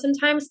work on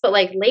sometimes, but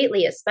like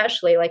lately,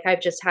 especially, like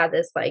I've just had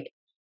this like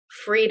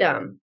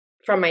freedom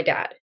from my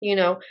dad.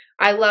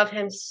 I love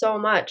him so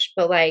much,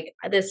 but like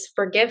this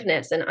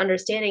forgiveness and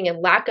understanding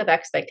and lack of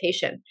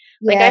expectation.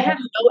 Like I have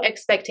no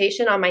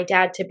expectation on my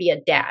dad to be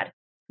a dad.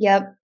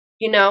 Yep.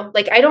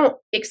 Like I don't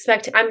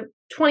expect, I'm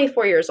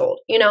 24 years old,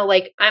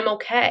 like I'm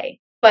okay.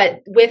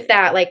 But with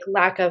that, like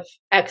lack of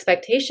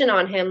expectation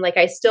on him, like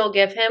I still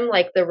give him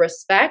like the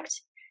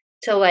respect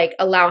to like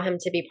allow him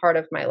to be part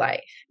of my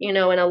life, and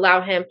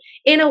allow him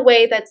in a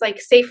way that's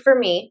like safe for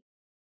me,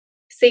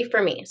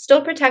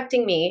 still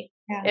protecting me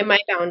and my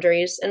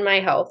boundaries and my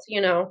health,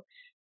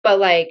 but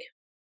like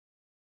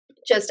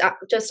just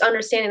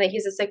understanding that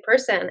he's a sick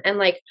person and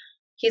like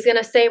he's going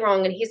to say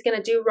wrong and he's going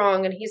to do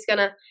wrong and he's going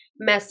to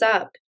mess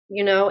up,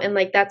 and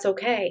like that's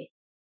okay.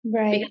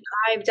 Right. Because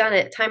I've done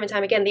it time and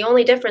time again. The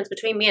only difference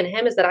between me and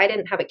him is that I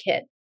didn't have a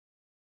kid.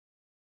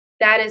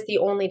 That is the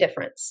only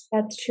difference.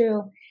 That's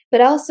true. But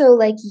also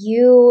like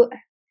you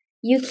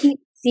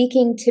keep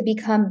seeking to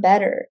become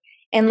better.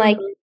 And like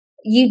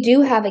you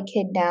do have a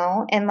kid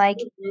now and like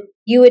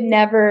you would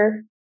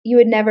never you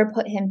would never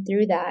put him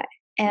through that.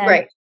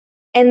 Right.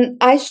 And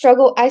I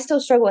still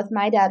struggle with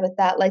my dad with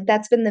that. Like,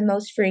 that's been the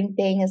most freeing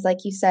thing is, like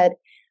you said,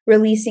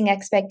 releasing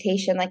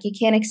expectation. Like, you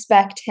can't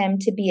expect him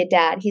to be a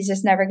dad. He's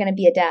just never going to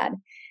be a dad.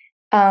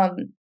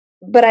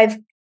 But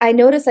I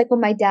noticed, like,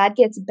 when my dad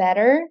gets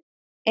better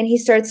and he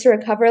starts to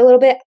recover a little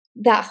bit,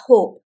 that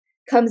hope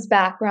comes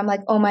back where I'm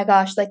like, oh my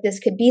gosh, like, this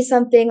could be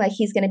something. Like,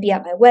 he's going to be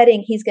at my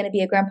wedding. He's going to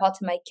be a grandpa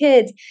to my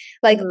kids.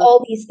 Like,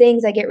 all these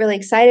things I get really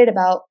excited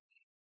about.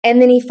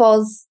 And then he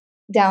falls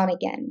down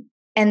again.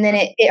 And then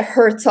it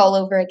hurts all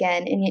over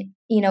again. And,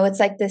 it's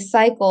like this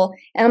cycle.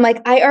 And I'm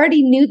like, I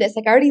already knew this.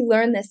 Like, I already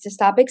learned this to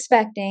stop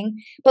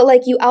expecting. But,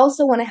 like, you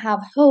also want to have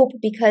hope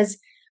because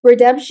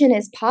redemption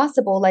is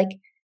possible. Like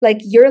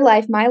your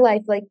life, my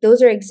life, like,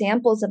 those are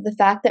examples of the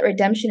fact that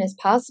redemption is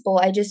possible.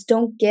 I just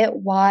don't get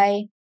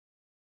why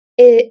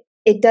it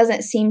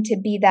doesn't seem to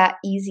be that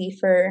easy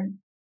for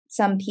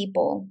some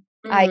people,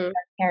 our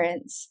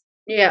parents.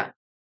 Yeah,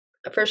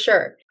 for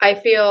sure. I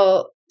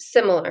feel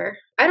similar.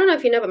 I don't know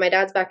if you know, but my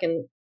dad's back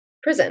in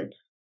prison.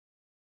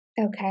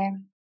 Okay.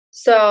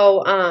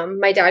 So,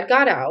 my dad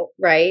got out,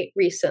 right?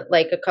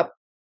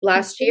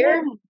 Last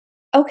year.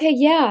 Okay,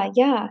 yeah.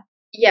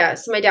 Yeah,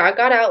 so my dad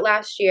got out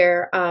last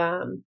year.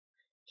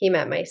 He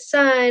met my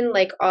son,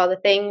 like all the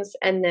things,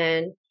 and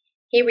then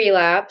he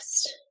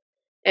relapsed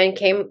and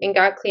came and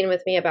got clean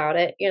with me about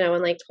it,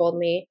 and like told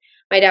me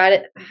my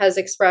dad has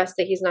expressed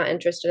that he's not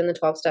interested in the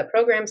 12-step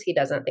programs. He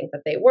doesn't think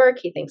that they work.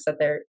 He thinks that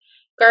they're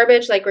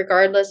garbage, like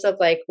regardless of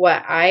like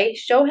what I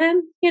show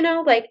him,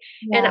 like,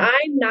 and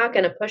I'm not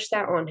going to push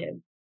that on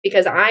him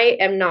because I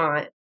am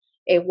not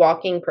a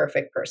walking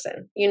perfect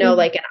person,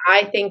 like, and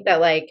I think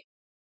that like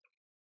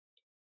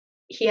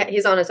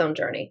he's on his own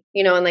journey,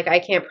 and like I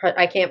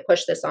can't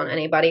push this on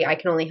anybody. I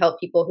can only help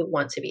people who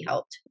want to be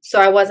helped.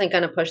 So I wasn't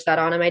going to push that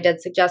on him. I did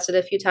suggest it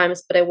a few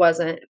times, but it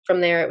wasn't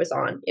from there. It was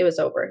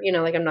over,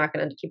 like I'm not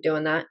going to keep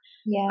doing that.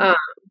 Yeah.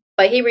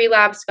 But he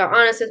relapsed, got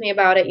honest with me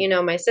about it.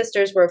 My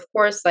sisters were, of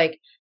course, like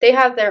they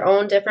have their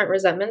own different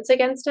resentments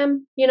against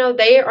him.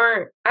 They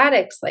aren't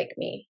addicts like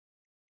me.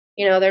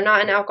 They're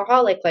not an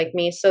alcoholic like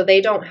me. So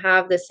they don't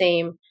have the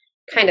same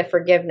kind of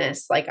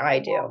forgiveness like I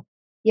do.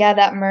 Yeah,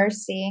 that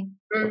mercy.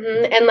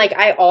 And like,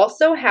 I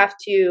also have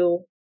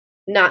to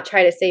not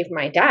try to save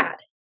my dad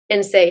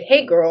and say,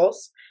 hey,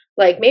 girls,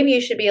 like maybe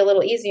you should be a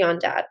little easy on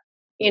dad,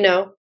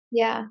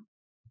 Yeah.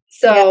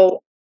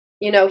 So,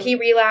 he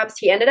relapsed.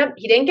 He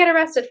didn't get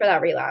arrested for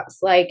that relapse.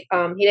 Like,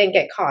 he didn't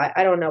get caught.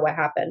 I don't know what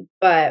happened,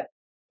 but,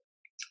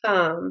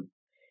 and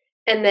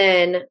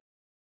then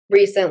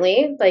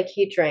recently, like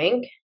he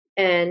drank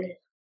and,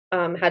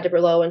 had to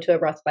blow into a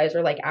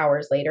breathalyzer like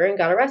hours later and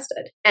got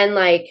arrested. And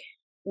like,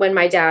 when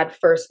my dad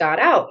first got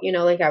out,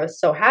 like I was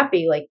so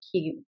happy, like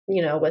he,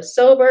 was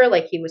sober,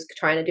 like he was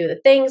trying to do the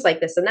things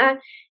like this and that.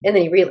 And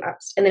then he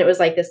relapsed. And then it was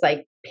like this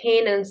like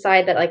pain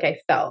inside that like I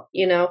felt,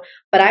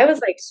 but I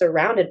was like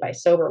surrounded by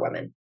sober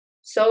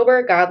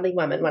godly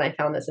women when I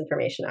found this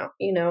information out,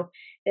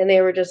 and they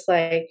were just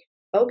like,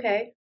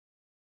 okay,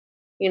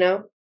 you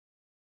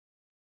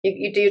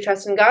do you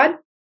trust in God?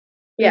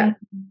 Yeah.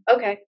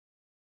 Okay.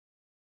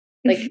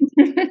 Like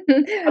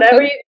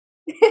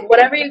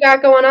whatever you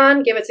got going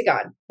on, give it to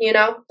God,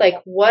 like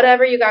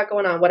whatever you got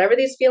going on, whatever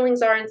these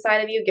feelings are inside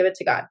of you, give it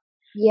to God.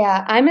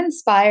 Yeah, I'm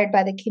inspired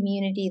by the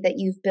community that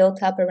you've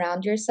built up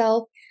around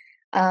yourself.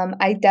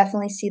 I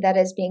definitely see that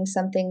as being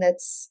something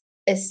that's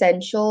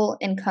essential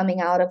in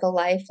coming out of a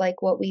life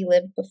like what we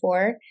lived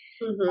before.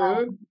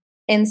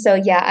 And so,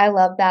 yeah, I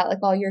love that. Like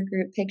all your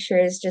group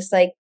pictures, just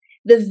like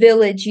the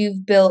village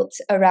you've built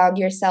around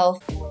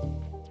yourself.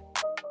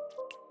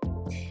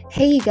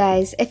 Hey, you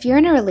guys, if you're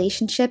in a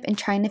relationship and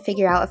trying to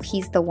figure out if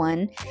he's the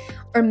one,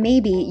 or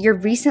maybe you're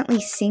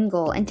recently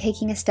single and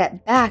taking a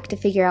step back to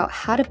figure out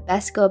how to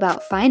best go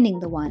about finding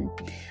the one,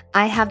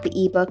 I have the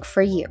ebook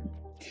for you.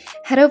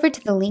 Head over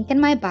to the link in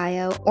my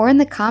bio or in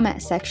the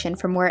comment section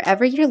from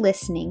wherever you're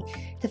listening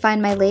to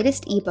find my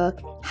latest ebook,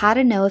 How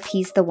to Know If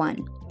He's the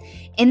One.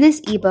 In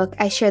this ebook,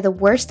 I share the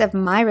worst of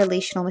my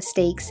relational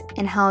mistakes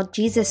and how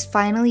Jesus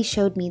finally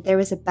showed me there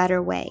was a better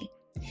way.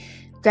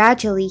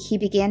 Gradually, he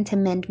began to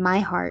mend my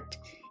heart,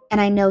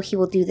 and I know he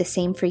will do the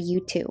same for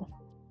you too.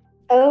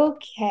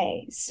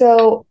 Okay,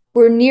 so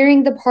we're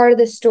nearing the part of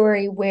the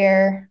story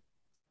where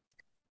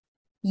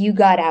you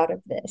got out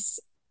of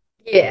this.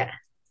 Yeah.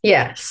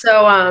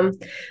 So I'm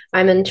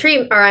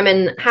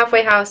in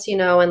halfway house,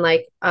 and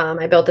like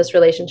I built this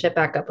relationship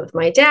back up with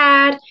my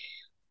dad.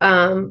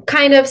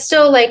 Kind of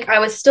still like I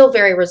was still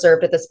very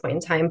reserved at this point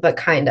in time, but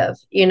kind of,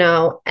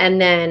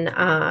 and then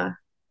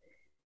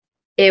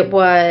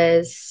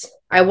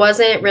I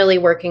wasn't really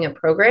working a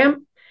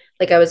program.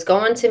 Like I was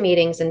going to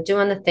meetings and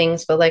doing the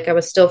things, but like I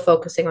was still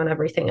focusing on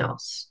everything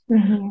else,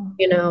 and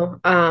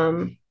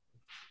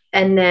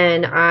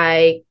then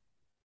I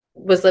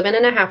was living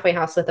in a halfway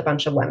house with a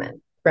bunch of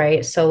women,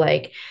 right? So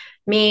like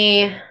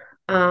me,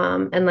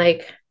 and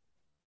like,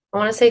 I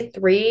want to say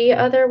 3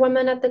 other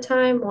women at the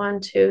time, 1,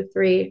 2,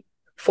 3,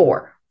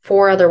 4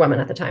 other women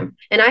at the time.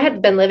 And I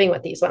had been living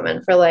with these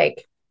women for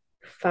like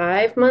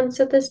 5 months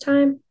at this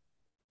time.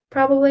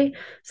 probably.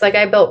 It's like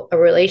I built a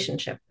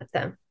relationship with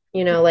them,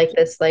 like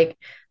this like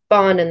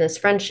bond and this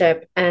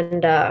friendship.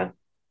 And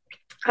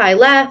I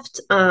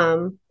left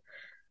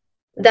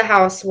the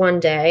house one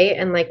day,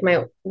 and like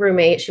my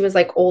roommate, she was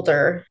like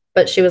older,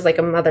 but she was like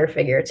a mother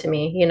figure to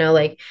me,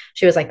 like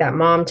she was like that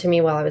mom to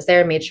me while I was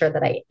there, made sure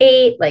that I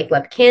ate, like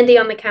left candy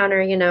on the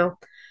counter.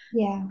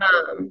 Yeah.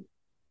 Um,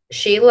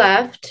 she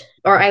left,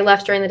 or I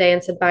left during the day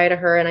and said bye to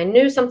her, and I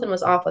knew something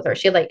was off with her.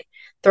 She had like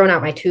thrown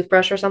out my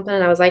toothbrush or something,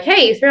 and I was like,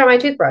 "Hey, you threw out my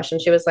toothbrush,"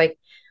 and she was like,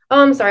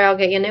 "Oh, I'm sorry, I'll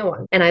get you a new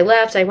one." And I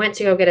left. I went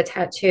to go get a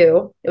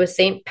tattoo. It was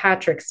St.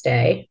 Patrick's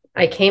Day.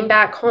 I came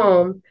back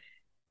home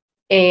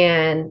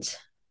and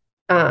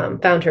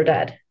found her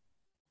dead.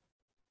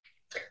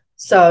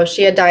 So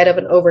she had died of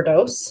an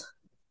overdose,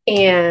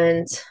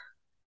 and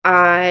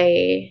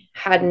I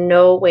had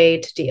no way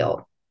to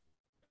deal.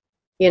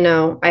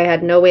 I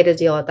had no way to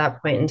deal at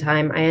that point in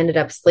time. I ended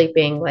up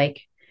sleeping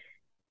like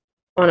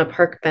on a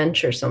park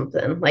bench or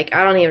something. Like,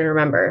 I don't even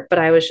remember, but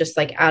I was just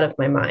like out of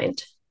my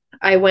mind.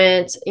 I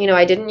went,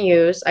 I didn't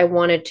use, I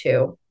wanted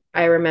to.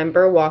 I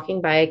remember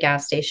walking by a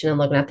gas station and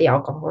looking at the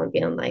alcohol and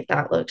being like,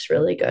 that looks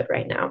really good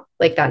right now,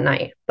 like that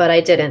night. But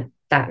I didn't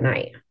that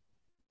night.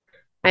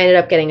 I ended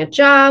up getting a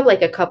job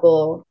like a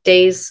couple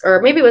days,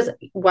 or maybe it was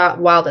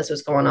while this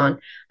was going on.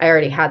 I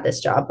already had this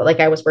job, but like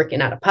I was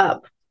working at a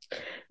pub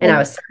and I Okay.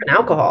 was serving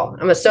alcohol.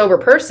 I'm a sober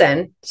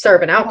person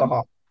serving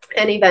alcohol.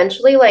 And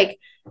eventually, like,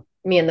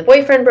 me and the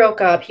boyfriend broke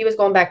up. He was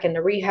going back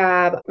into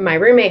rehab. My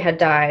roommate had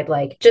died.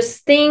 Like,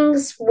 just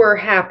things were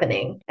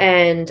happening.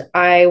 And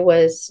I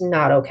was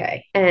not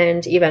okay.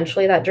 And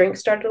eventually, that drink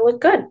started to look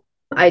good.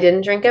 I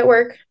didn't drink at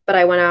work, but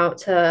I went out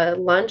to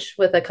lunch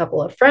with a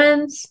couple of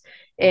friends.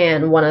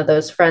 And one of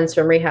those friends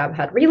from rehab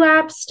had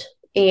relapsed.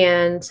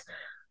 And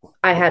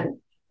I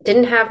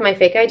didn't have my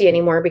fake ID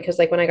anymore because,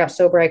 like, when I got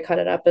sober, I cut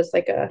it up as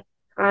like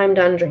I'm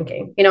done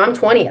drinking. I'm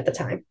 20 at the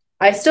time.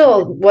 I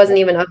still wasn't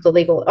even of the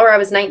legal, or I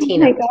was Oh 19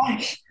 my at the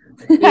gosh.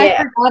 time. I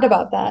Yeah. forgot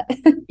about that.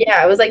 Yeah.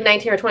 I was like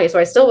 19 or 20. So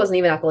I still wasn't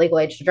even at the legal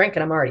age to drink,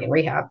 and I'm already in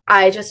rehab.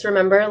 I just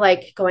remember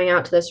like going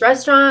out to this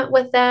restaurant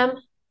with them,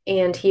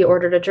 and he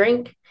ordered a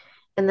drink.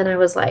 And then I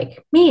was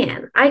like,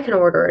 man, I can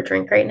order a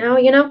drink right now.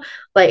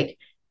 Like,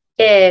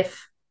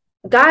 if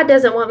God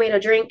doesn't want me to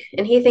drink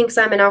and he thinks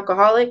I'm an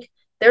alcoholic,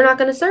 they're not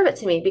going to serve it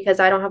to me because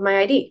I don't have my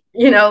ID.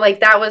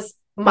 Like that was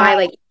my Wow.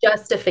 like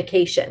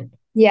justification.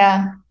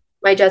 Yeah.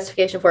 My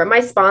justification for it.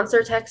 My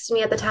sponsor texted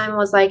me at the time and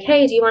was like,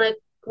 "Hey, do you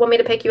want me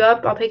to pick you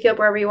up? I'll pick you up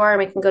wherever you are and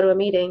we can go to a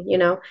meeting."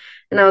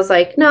 And I was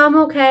like, "No, I'm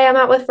okay. I'm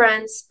out with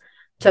friends."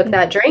 Took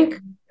that drink,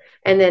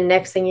 and then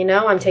next thing you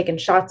know, I'm taking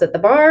shots at the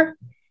bar.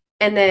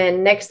 And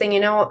then next thing you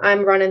know,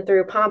 I'm running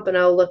through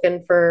Pompano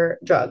looking for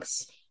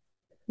drugs.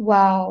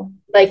 Wow.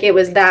 Like, it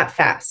was that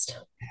fast.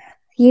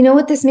 You know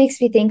what this makes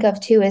me think of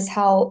too is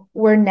how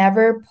we're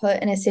never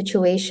put in a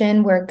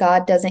situation where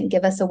God doesn't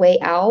give us a way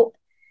out.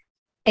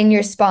 And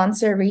your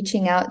sponsor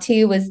reaching out to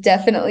you was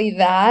definitely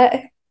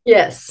that.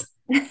 Yes.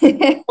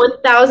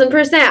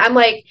 1000%. I'm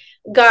like,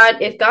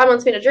 God, if God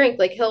wants me to drink,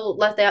 like he'll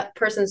let that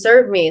person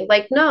serve me.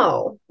 Like,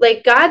 no,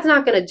 like God's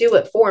not going to do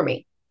it for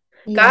me.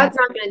 Yeah. God's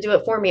not going to do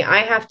it for me. I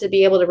have to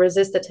be able to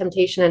resist the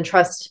temptation and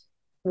trust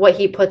what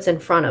he puts in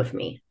front of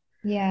me.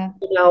 Yeah.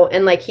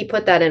 And like he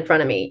put that in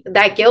front of me.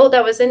 That guilt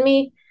that was in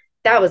me,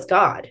 that was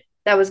God.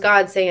 That was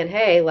God saying,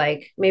 "Hey,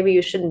 like maybe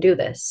you shouldn't do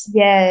this."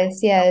 Yes.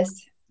 Yes.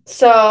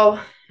 So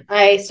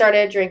I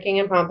started drinking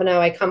in Pompano.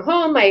 I come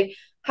home, my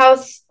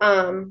house,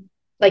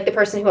 like the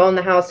person who owned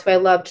the house, who I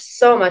loved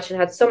so much and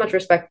had so much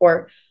respect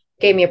for,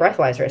 gave me a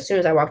breathalyzer as soon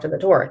as I walked in the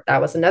door. That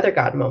was another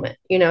God moment.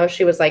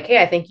 She was like,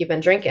 "Hey, I think you've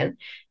been drinking."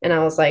 And I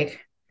was like,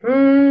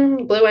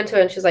 blew into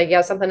it. And she's like,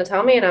 "Yeah, something to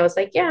tell me?" And I was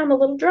like, "Yeah, I'm a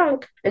little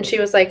drunk." And she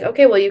was like,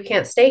 "Okay, well, you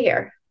can't stay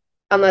here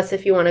unless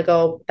if you want to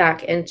go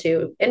back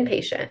into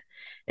inpatient."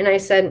 And I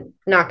said,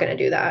 "Not going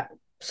to do that."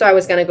 So I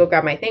was going to go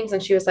grab my things.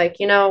 And she was like,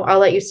 "I'll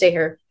let you stay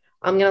here.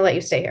 I'm going to let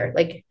you stay here."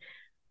 Like,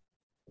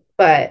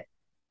 but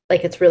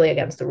like, it's really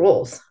against the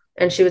rules.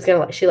 And she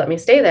let me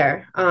stay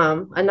there.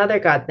 Another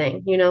God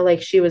thing,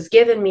 like she was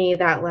giving me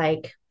that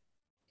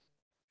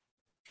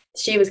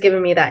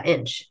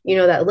inch, that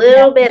Yeah.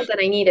 little bit that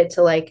I needed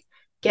to like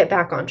get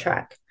back on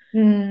track.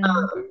 Mm.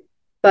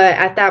 But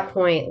at that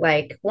point,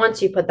 like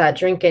once you put that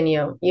drink in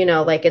you,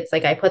 like it's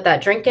like I put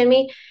that drink in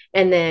me,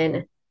 and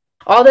then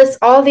all the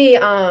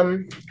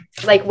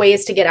like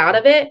ways to get out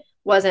of it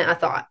wasn't a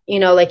thought,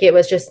 like it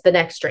was just the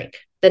next drink,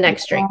 the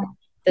next Yeah. drink,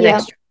 the Yeah.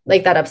 next drink.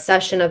 Like that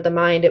obsession of the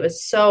mind. It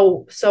was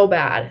so, so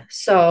bad.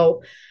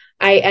 So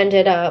I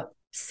ended up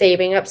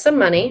saving up some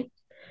money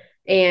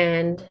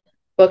and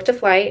booked a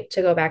flight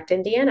to go back to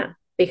Indiana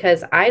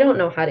because I don't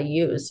know how to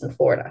use in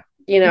Florida,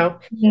 You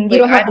like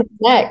don't have the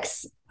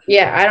next.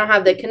 yeah, I don't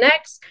have the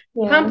connects.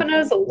 Yeah.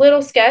 Pompano's a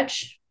little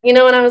sketch, and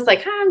I was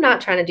like, I'm not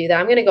trying to do that.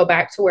 I'm going to go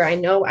back to where I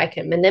know I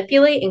can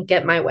manipulate and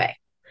get my way.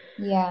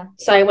 Yeah.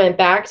 So I went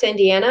back to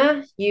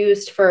Indiana,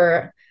 used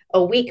for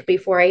a week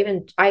before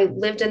I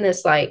lived in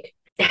this like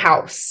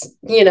house,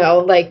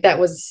 like that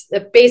was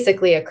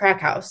basically a crack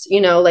house,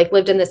 like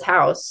lived in this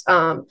house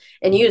and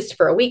used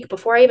for a week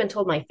before I even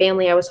told my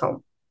family I was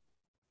home.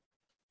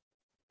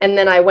 And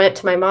then I went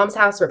to my mom's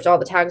house, ripped all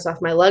the tags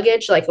off my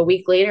luggage like a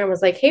week later and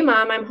was like, hey,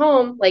 mom, I'm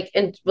home. Like,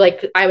 and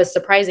like I was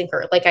surprising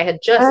her. Like I had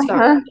just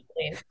gotten Uh-huh. off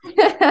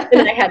the plane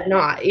and I had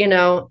not,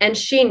 and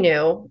she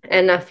knew.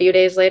 And a few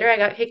days later, I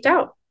got kicked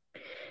out.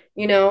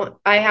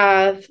 I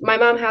have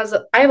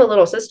a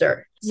little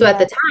sister. So at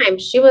Yeah, the time,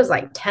 she was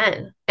like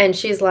 10. And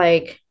she's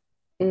like,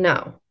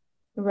 no,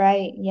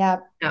 right. Yeah.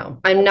 no,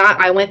 I'm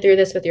not. I went through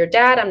this with your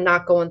dad. I'm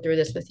not going through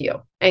this with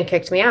you, and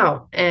kicked me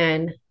out.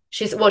 And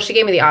she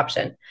gave me the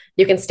option.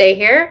 You can stay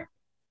here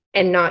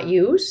and not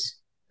use,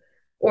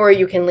 or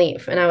you can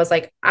leave. And I was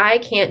like, I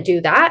can't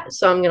do that.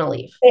 So I'm going to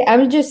leave.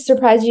 I'm just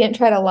surprised you didn't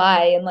try to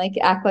lie and like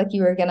act like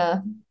you were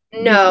gonna do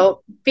something.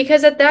 No,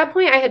 because at that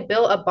point, I had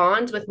built a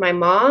bond with my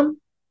mom.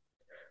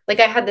 Like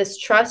I had this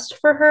trust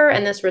for her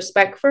and this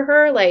respect for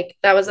her. Like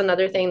that was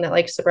another thing that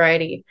like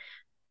sobriety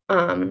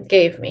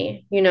gave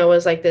me,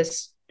 was like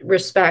this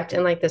respect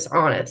and like this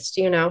honest,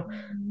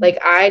 like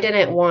I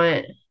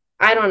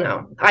don't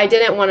know. I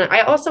didn't want to,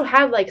 I also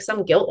had like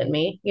some guilt in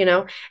me,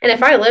 and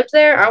if I lived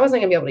there, I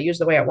wasn't gonna be able to use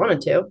the way I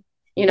wanted to,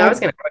 I That's was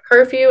gonna have a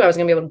curfew. I was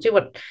gonna be able to do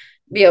what,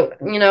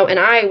 and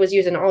I was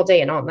using all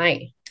day and all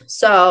night.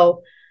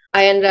 So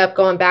I ended up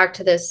going back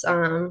to this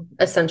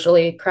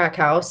essentially crack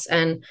house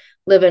and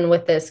living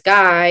with this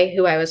guy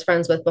who I was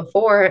friends with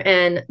before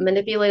and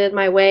manipulated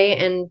my way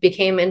and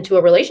became into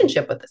a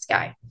relationship with this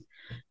guy.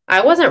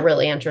 I wasn't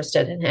really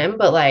interested in him,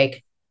 but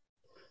like,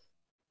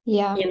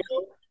 yeah. you know,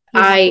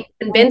 You had I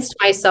convinced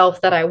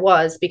myself that I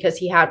was because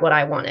he had what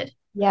I wanted.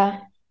 yeah.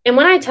 And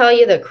when I tell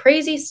you the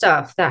crazy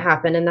stuff that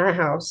happened in that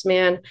house,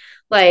 man,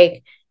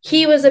 like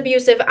he was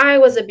abusive, I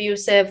was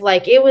abusive,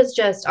 like it was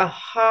just a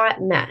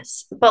hot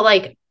mess. But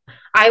like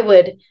I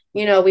would,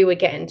 we would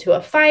get into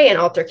a fight, an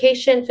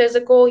altercation,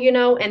 physical,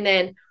 and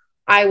then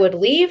I would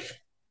leave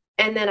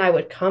and then I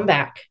would come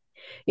back.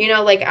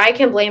 Like I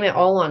can blame it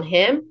all on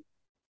him,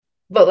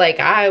 but like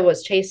I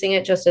was chasing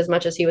it just as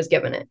much as he was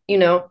giving it.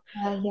 Yeah.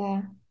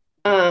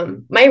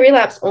 My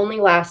relapse only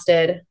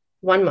lasted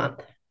 1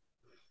 month.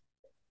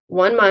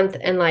 1 month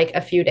and like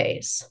a few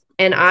days.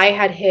 And I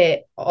had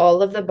hit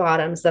all of the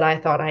bottoms that I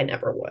thought I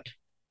never would.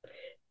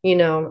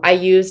 I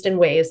used in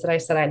ways that I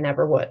said I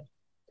never would.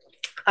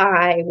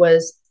 I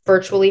was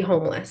virtually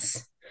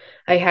homeless.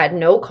 I had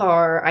no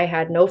car. I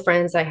had no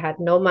friends. I had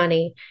no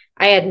money.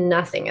 I had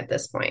nothing at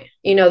this point.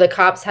 The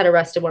cops had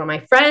arrested one of my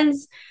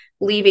friends,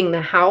 leaving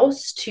the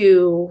house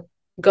to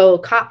go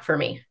cop for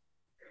me.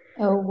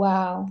 Oh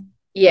wow.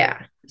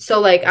 Yeah. So,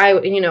 like,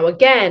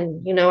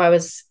 again, I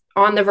was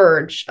on the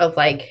verge of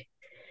like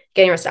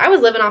getting arrested. I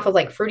was living off of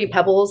like Fruity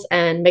Pebbles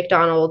and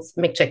McDonald's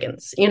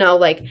McChickens,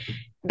 like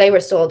they were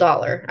still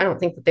 $1. I don't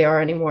think that they are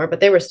anymore, but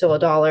they were still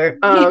 $1.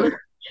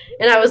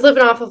 And I was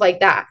living off of like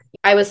that.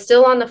 I was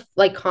still on the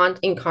like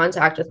in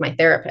contact with my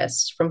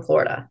therapist from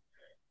Florida.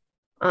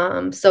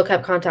 Still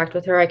kept contact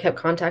with her. I kept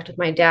contact with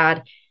my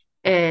dad.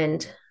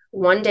 And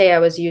one day I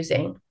was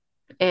using,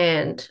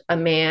 and a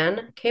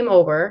man came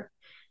over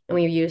and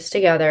we used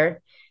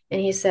together.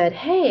 And he said,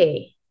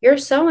 hey, you're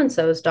so and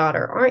so's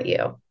daughter, aren't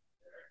you?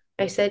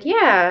 I said,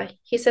 yeah.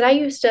 He said, I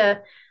used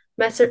to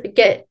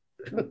get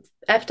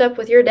effed up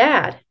with your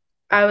dad.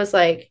 I was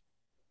like,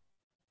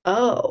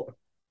 oh,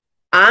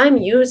 I'm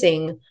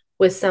using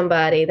with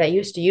somebody that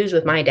used to use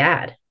with my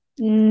dad.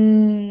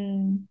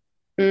 Mm.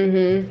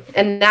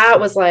 And that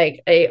was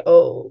like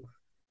oh,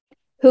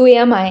 Who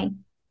am I?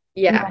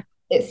 yeah,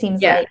 No, it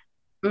seems yeah. like.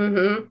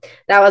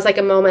 That was like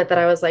a moment that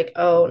I was like,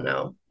 oh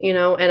no,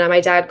 and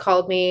my dad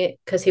called me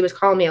because he was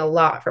calling me a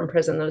lot from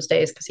prison those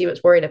days because he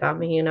was worried about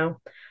me.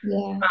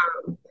 Yeah.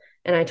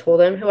 And I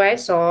told him who I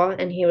saw,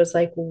 and he was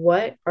like,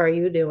 what are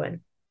you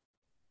doing?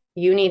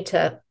 You need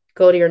to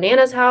go to your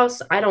Nana's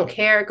house. I don't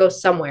care. Go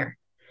somewhere.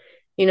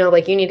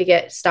 Like you need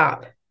to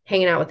stop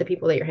hanging out with the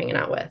people that you're hanging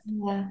out with.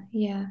 Yeah.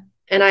 Yeah.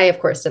 And I, of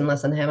course, didn't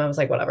listen to him. I was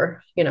like,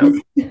 whatever,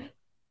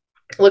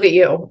 look at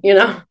you.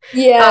 Yeah.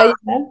 Uh,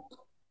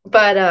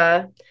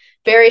 but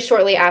very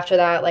shortly after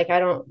that, like, I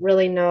don't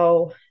really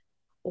know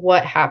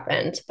what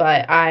happened,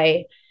 but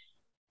I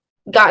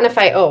got in a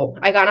fight. Oh,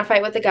 I got in a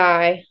fight with a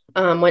guy,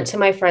 went to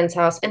my friend's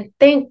house, and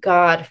thank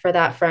God for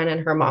that friend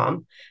and her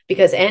mom,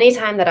 because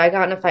anytime that I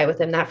got in a fight with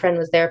him, that friend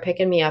was there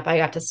picking me up. I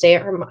got to stay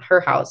at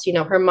her house.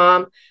 Her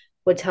mom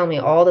would tell me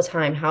all the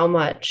time how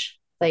much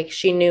like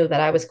she knew that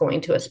I was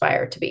going to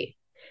aspire to be.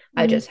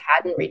 I Mm. just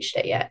hadn't reached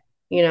it yet.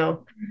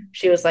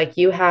 She was like,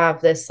 you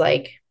have this,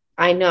 like,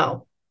 I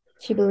know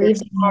She you're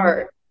believed in you.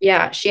 smart.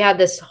 Yeah, she had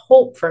this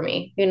hope for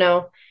me.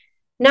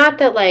 Not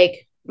that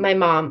like my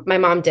mom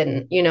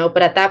didn't,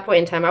 but at that point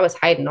in time, I was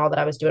hiding all that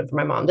I was doing for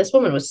my mom. This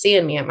woman was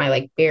seeing me at my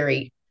like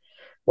very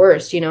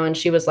worst, and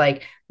she was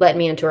like letting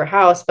me into her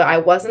house, but I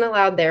wasn't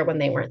allowed there when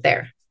they weren't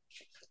there.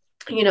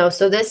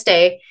 So this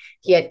day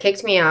he had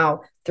kicked me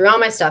out, threw all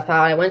my stuff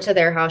out. I went to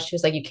their house. She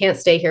was like, you can't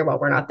stay here while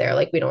we're not there.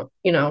 Like, we don't,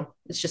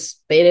 it's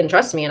just they didn't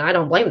trust me, and I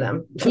don't blame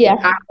them.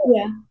 Yeah.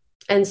 Yeah.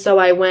 And so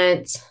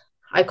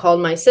I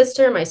called my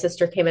sister. My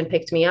sister came and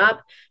picked me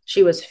up.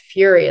 She was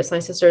furious. My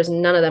sisters,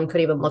 none of them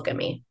could even look at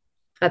me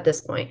at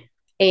this point.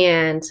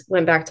 and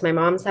went back to my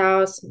mom's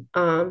house.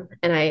 And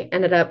I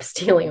ended up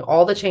stealing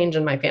all the change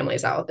in my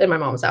family's house, in my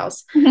mom's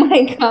house. Oh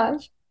my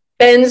gosh.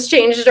 Ben's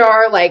change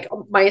jar, like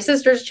my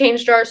sister's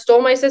change jar,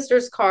 stole my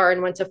sister's car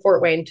and went to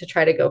Fort Wayne to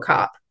try to go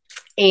cop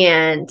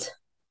and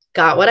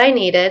got what I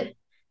needed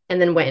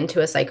and then went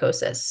into a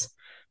psychosis.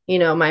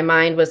 My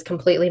mind was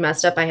completely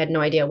messed up. I had no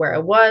idea where I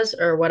was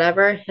or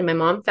whatever. And my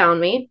mom found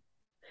me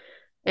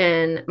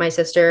and my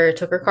sister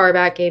took her car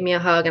back, gave me a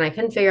hug, and I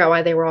couldn't figure out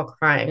why they were all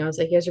crying. I was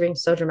like, you guys are being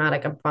so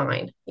dramatic. I'm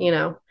fine.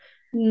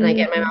 And I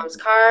get in my Mm. mom's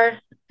car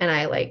and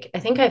I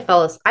think I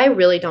fell asleep. I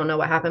really don't know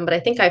what happened, but I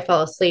think I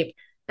fell asleep.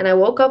 And I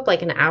woke up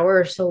like an hour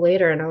or so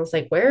later and I was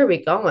like, where are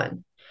we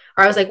going?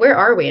 Or I was like, where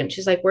are we? And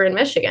she's like, we're in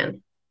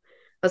Michigan.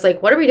 I was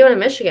like, what are we doing in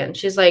Michigan?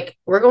 She's like,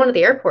 we're going to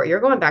the airport. You're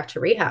going back to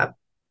rehab.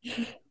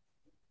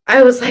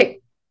 I was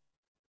like,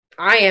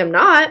 I am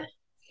not.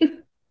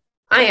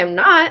 I am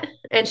not.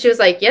 And she was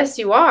like, yes,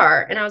 you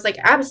are. And I was like,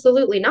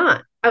 absolutely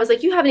not. I was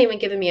like, you haven't even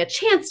given me a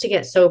chance to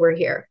get sober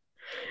here.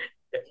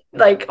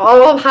 Like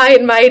all high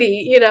and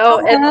mighty.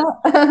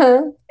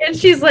 And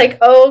she's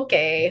like,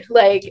 okay,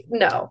 like,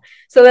 no.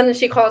 So then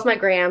she calls my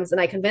grams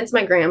and I convince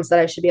my grams that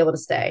I should be able to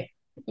stay.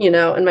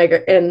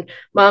 And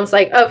mom's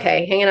like,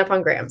 okay, hanging up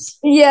on grams.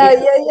 Yeah,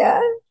 yeah,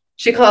 yeah.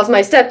 She calls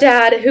my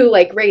stepdad who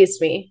like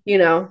raised me.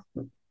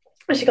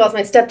 She calls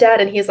my stepdad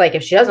and he's like,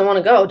 if she doesn't want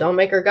to go, don't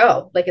make her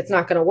go. Like, it's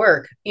not going to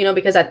work,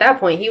 because at that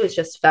point he was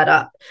just fed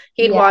up.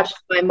 He'd Yeah. watched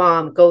my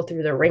mom go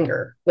through the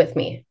ringer with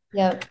me.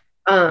 Yep.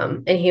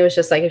 And he was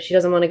just like, if she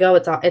doesn't want to go,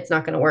 it's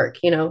not going to work.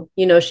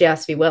 She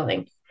has to be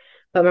willing.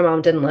 But my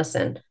mom didn't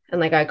listen.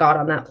 And like, I got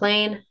on that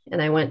plane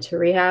and I went to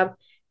rehab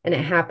and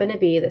it happened to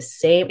be the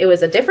same. It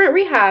was a different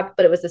rehab,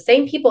 but it was the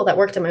same people that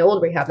worked in my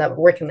old rehab that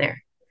were working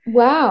there.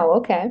 Wow.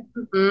 Okay.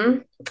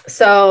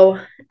 So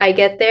I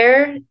get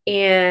there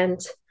and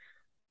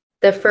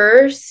the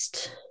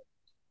first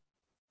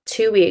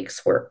 2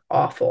 weeks were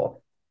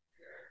awful.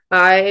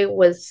 I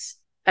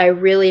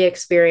really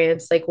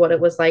experienced like what it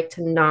was like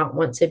to not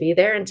want to be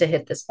there and to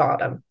hit this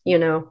bottom.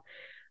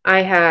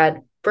 I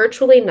had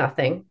virtually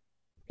nothing,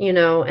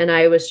 and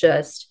I was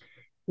just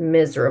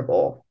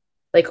miserable.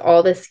 Like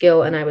all the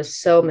skill, and I was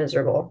so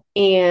miserable.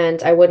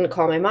 And I wouldn't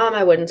call my mom,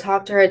 I wouldn't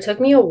talk to her. It took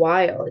me a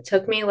while. It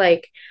took me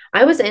like,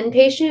 I was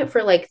inpatient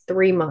for like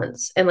 3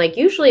 months, and like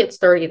usually it's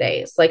 30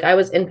 days. Like I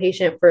was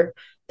inpatient for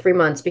 3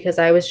 months because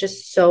I was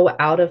just so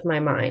out of my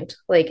mind,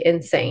 like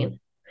insane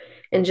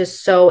and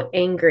just so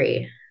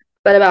angry.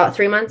 But about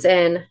 3 months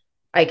in,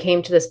 I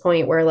came to this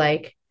point where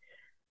like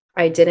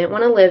I didn't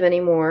want to live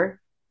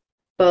anymore,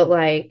 but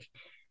like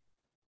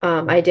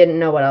I didn't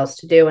know what else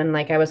to do. And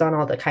like I was on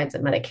all the kinds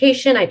of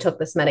medication. I took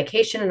this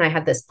medication and I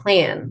had this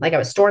plan. Like I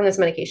was storing this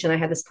medication. I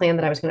had this plan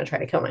that I was going to try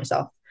to kill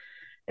myself.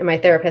 And my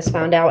therapist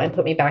found out and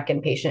put me back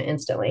inpatient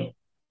instantly.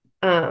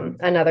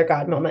 Another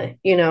God moment.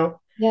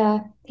 Yeah.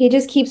 He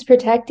just keeps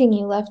protecting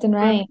you left and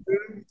right.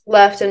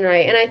 Left and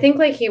right. And I think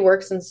like he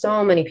works in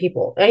so many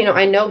people.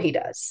 I know he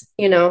does.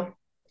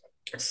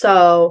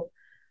 So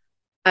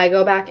I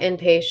go back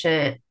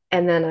inpatient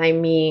and then I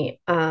meet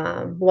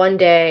one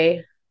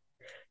day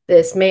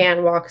this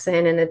man walks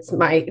in and it's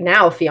my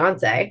now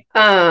fiance.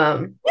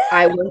 I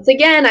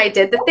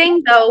did the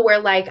thing though where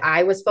like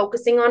I was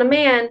focusing on a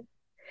man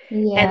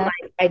and Yeah.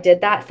 like I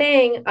did that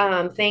thing.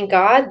 Thank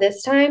God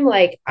this time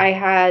like I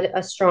had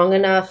a strong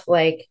enough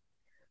like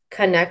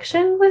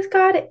connection with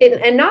God.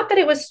 And not that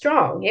it was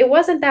strong. It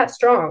wasn't that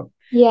strong.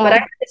 But I Yeah.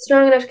 had a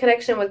strong enough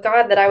connection with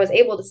God that I was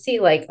able to see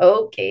like,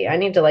 okay, I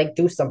need to like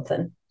do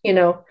something.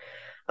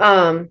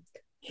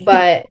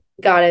 But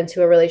got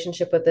into a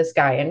relationship with this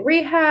guy in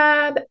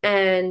rehab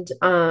and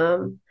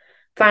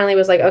finally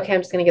was like, okay,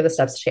 I'm just gonna give the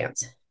steps a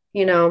chance,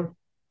 you know,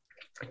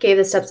 gave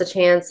the steps a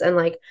chance. And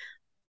like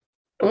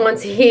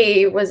once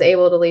he was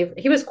able to leave,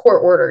 he was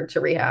court ordered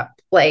to rehab.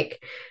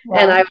 Like,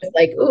 and I Wow. was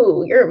like,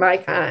 ooh, you're my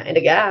kind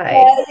of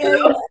guy. Yeah,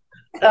 yeah,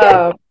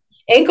 yeah.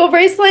 Ankle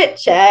bracelet,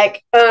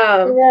 check.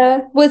 Yeah.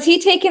 Was he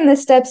taking the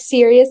steps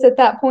serious at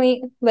that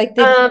point? Like,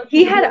 did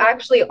He had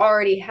actually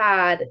already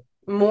had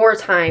more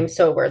time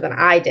sober than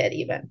I did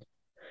even.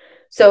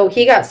 So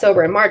he got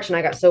sober in March and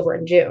I got sober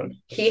in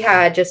June. He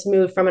had just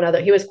moved from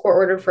he was court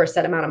ordered for a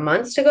set amount of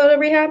months to go to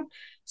rehab.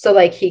 So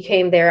like he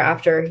came there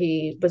after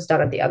he was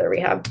done at the other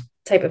rehab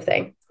type of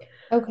thing.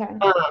 Okay.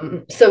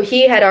 So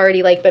he had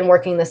already like been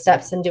working the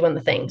steps and doing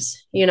the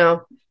things.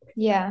 Yeah.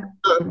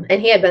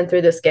 And he had been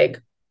through this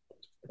gig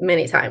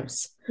many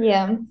times.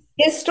 Yeah.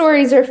 His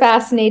stories are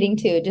fascinating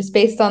too, just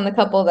based on the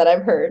couple that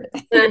I've heard.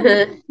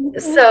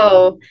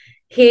 So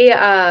he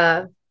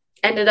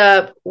ended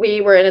up, we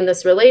were in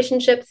this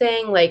relationship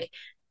thing, like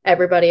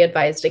everybody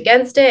advised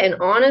against it. And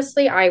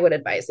honestly, I would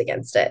advise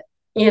against it,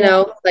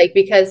 Yeah. like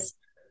because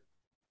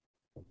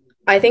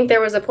I think there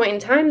was a point in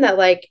time that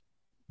like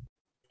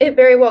it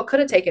very well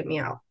could have taken me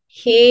out.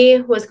 He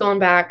was going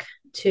back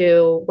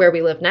to where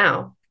we live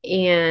now,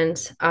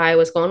 and I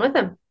was going with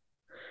him.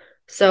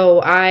 So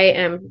I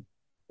am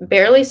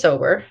barely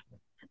sober.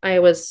 I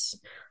was,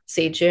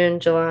 see,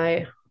 June,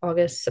 July,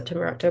 August,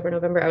 September, October,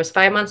 November. I was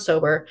 5 months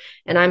sober,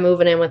 and I'm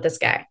moving in with this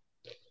guy.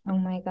 Oh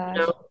my You gosh.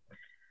 know?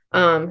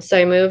 So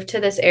I moved to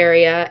this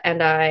area and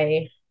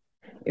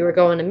we were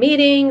going to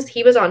meetings.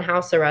 He was on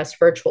house arrest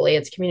virtually.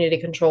 It's community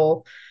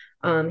control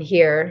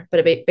here,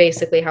 but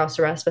basically house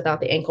arrest without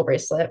the ankle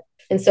bracelet.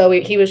 And so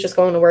he was just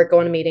going to work,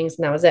 going to meetings,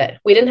 and that was it.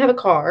 We didn't have a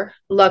car.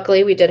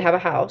 Luckily, we did have a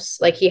house.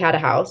 Like he had a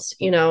house,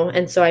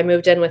 and so I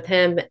moved in with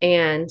him.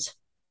 And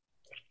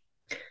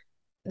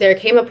there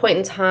came a point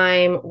in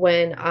time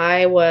when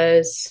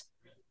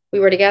we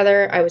were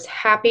together. I was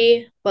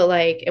happy, but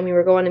and we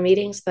were going to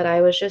meetings, but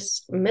I was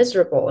just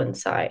miserable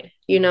inside.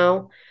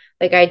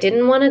 Like I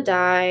didn't want to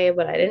die,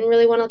 but I didn't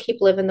really want to keep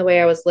living the way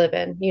I was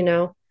living.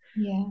 Yeah.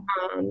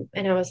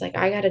 And I was like,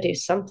 I got to do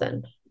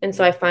something. And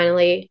so I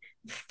finally,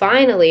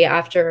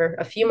 after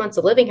a few months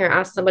of living here,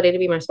 asked somebody to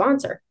be my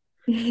sponsor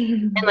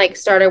and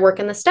started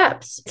working the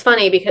steps. It's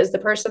funny because the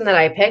person that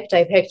I picked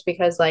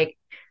because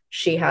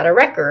she had a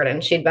record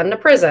and she'd been to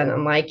prison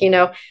and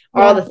all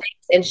Yeah. the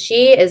things. And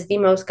she is the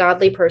most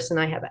godly person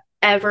I have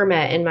ever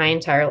met in my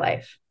entire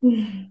life.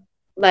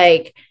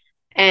 Like,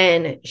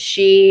 and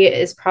she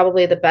is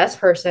probably the best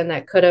person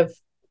that could have,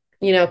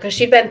 because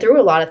she'd been through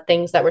a lot of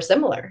things that were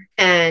similar.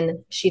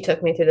 And she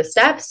took me through the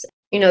steps.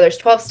 There's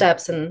 12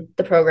 steps in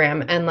the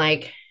program and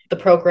the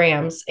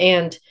programs,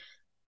 and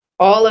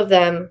all of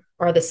them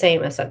are the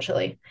same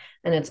essentially.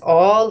 And it's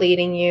all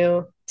leading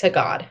you to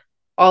God,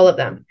 all of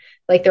them.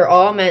 They're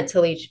all meant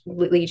to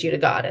lead you to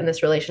God and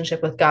this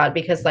relationship with God,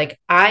 because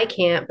I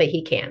can't, but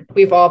he can.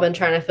 We've all been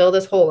trying to fill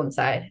this hole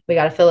inside. We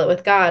got to fill it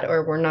with God,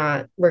 or we're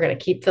going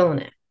to keep filling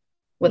it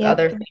with Yep.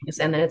 other things,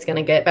 and then it's going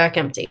to get back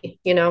empty.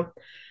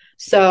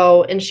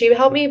 So, and she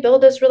helped me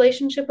build this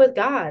relationship with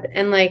God.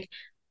 And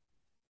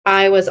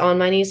I was on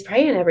my knees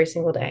praying every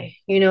single day,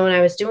 and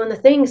I was doing the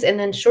things. And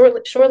then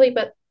slowly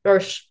but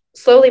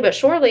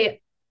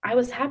surely, I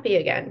was happy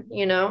again.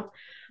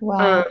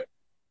 Wow. Um,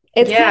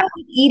 It's kind yeah, of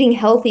like eating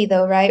healthy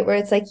though, right? Where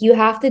it's like you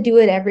have to do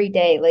it every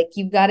day. Like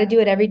you've got to do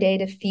it every day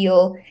to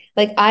feel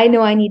like I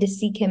know I need to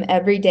seek him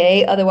every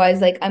day.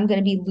 Otherwise, like I'm going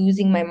to be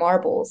losing my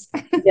marbles.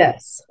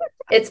 yes.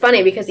 It's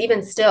funny because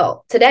even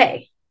still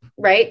today,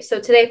 right? So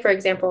today, for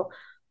example,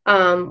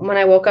 when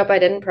I woke up, I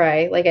didn't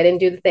pray, I didn't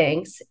do the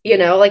things,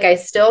 I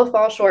still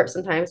fall short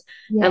sometimes.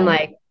 And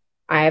Yeah.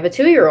 I have a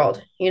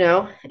 2-year-old,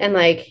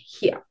 and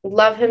he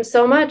love him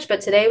so much,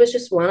 but today was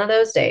just one of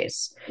those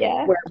days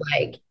Yeah. where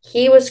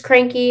he was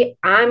cranky,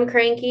 I'm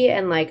cranky,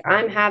 and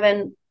I'm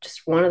having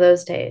just one of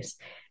those days.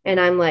 And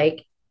I'm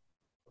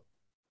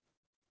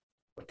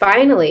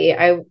finally,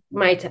 I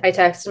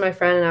texted my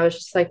friend and I was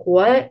just like,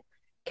 what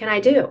can I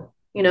do?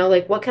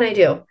 What can I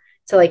do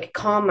to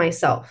calm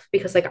myself?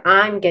 Because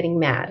I'm getting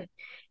mad,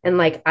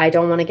 and I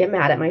don't want to get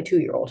mad at my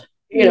 2-year-old,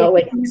 Yeah.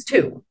 he's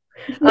two.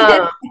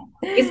 Um,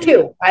 he's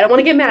two. I don't want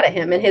to get mad at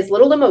him and his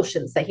little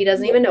emotions that he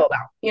doesn't even know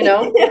about.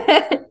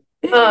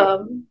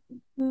 Um,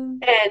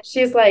 and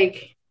she's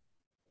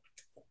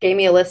gave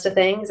me a list of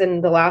things,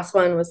 and the last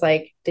one was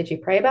did you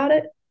pray about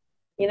it?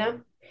 You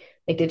know,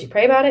 did you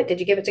pray about it? Did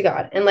you give it to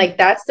God? And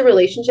that's the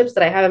relationships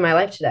that I have in my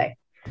life today.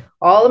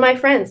 All of my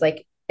friends,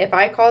 if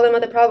I call them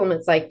with a problem,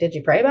 it's did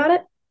you pray about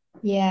it?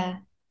 Yeah.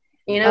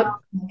 You Oh know?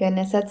 my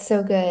goodness, that's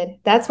so good.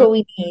 That's what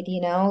we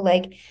need,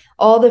 like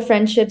all the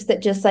friendships that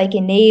just like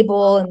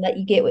enable and let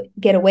you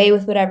get away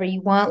with whatever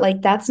you want.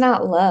 Like that's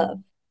not love.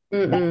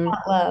 That's Mm-mm.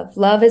 not love.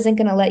 Love isn't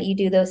going to let you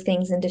do those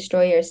things and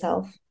destroy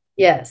yourself.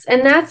 Yes.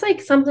 And that's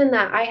something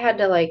that I had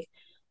to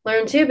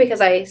learn too,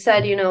 because I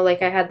said,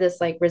 I had this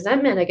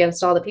resentment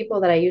against all the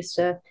people that I used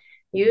to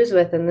use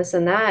with and this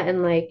and that.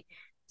 And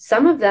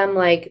some of them,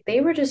 they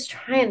were just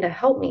trying to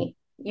help me,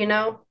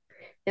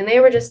 and they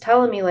were just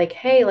telling me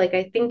hey,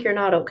 I think you're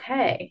not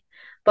okay.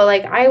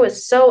 But I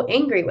was so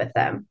angry with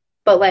them,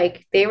 but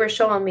they were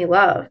showing me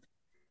love.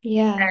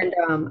 Yeah.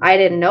 And I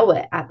didn't know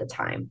it at the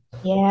time.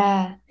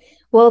 Yeah.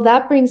 Well,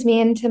 that brings me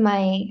into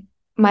my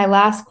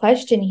last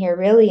question here,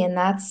 really, and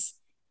that's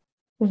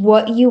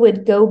what you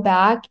would go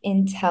back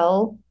and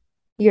tell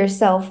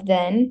yourself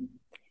then,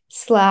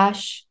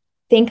 slash,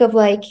 think of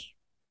like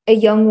a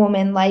young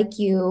woman like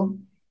you.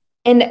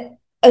 And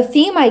a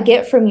theme I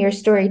get from your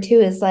story too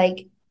is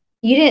like,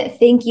 you didn't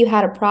think you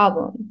had a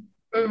problem.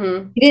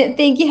 Mm-hmm. You didn't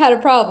think you had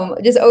a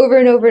problem, just over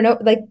and over and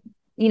over, like,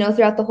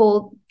 throughout the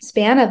whole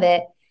span of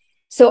it.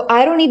 So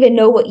I don't even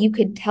know what you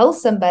could tell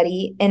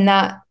somebody in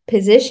that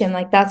position.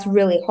 Like that's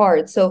really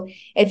hard. So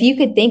if you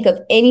could think of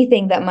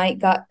anything that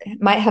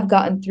might have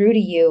gotten through to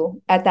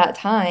you at that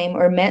time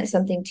or meant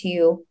something to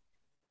you,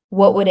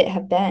 what would it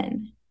have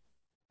been?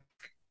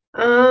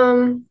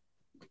 Um,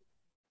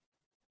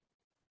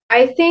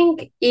 I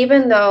think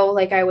even though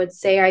I would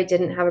say I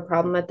didn't have a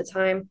problem at the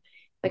time,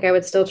 I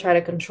would still try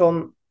to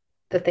control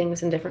the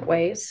things in different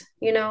ways.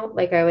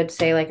 I would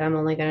say I'm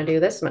only going to do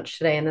this much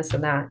today and this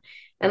and that.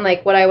 And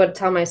what I would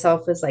tell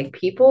myself is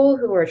people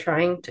who are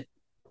trying to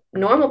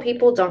normal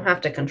people don't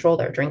have to control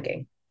their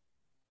drinking.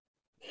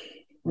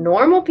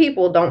 Normal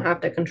people don't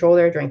have to control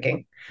their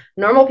drinking.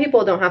 Normal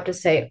people don't have to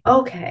say,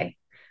 "Okay,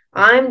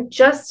 I'm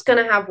just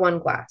going to have one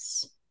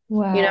glass." You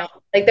know,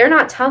 Wow. like they're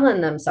not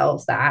telling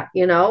themselves that,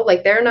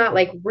 like they're not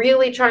like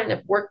really trying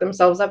to work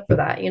themselves up for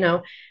that.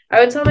 I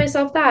would tell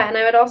myself that. And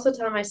I would also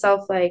tell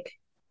myself, like,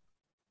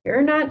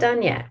 you're not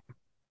done yet.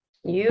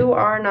 You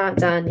are not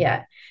done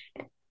yet.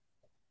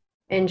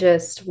 And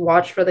just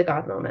watch for the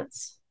God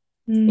moments,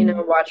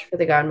 Mm. watch for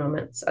the God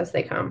moments as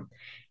they come.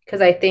 Because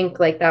I think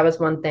like that was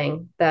one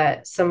thing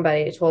that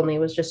somebody told me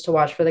was just to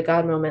watch for the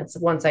God moments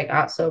once I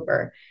got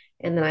sober.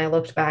 And then I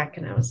looked back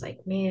and I was like,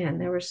 man,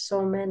 there were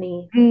so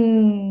many.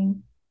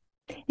 Mm.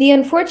 The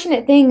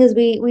unfortunate thing is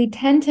we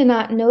tend to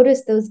not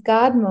notice those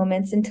God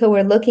moments until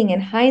we're looking in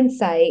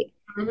hindsight.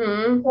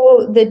 Mm-hmm.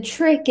 So the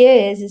trick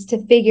is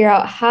to figure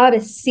out how to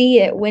see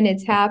it when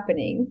it's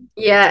happening.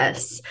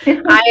 Yes.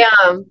 I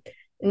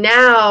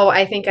now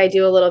I think I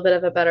do a little bit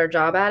of a better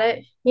job at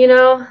it,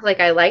 like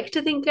I like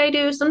to think I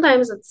do.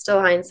 Sometimes it's still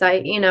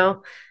hindsight,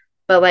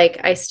 but like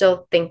I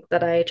still think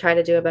that I try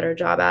to do a better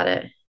job at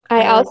it. I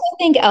I don't also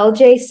think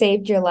LJ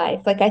saved your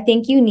life. Like, I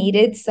think you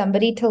needed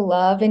somebody to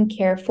love and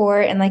care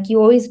for. And like,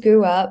 you always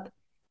grew up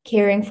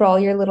caring for all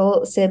your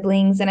little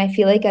siblings. And I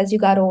feel like as you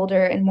got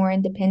older and more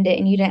independent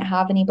and you didn't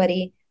have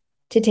anybody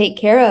to take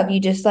care of, you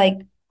just like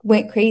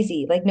went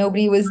crazy. Like,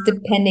 nobody was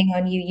depending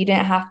on you. You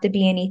didn't have to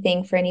be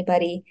anything for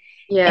anybody.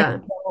 And yeah.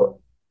 so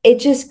it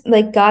just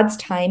like God's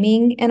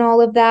timing and all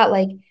of that.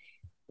 Like,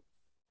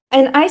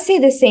 and I say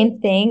the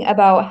same thing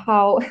about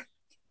how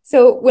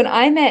so when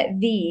I met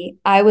V,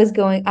 I was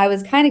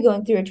kind of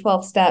going through a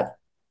 12 step,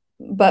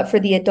 but for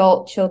the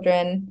adult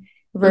children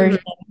Hmm. version.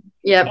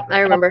 Yep, I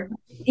remember.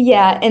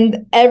 Yeah.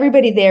 And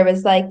everybody there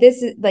was like,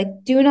 this is like,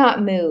 do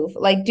not move.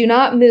 Like, do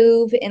not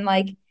move and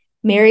like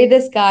marry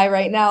this guy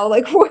right now.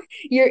 Like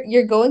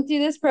you're going through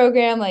this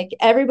program. Like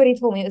everybody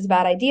told me it was a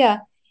bad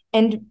idea.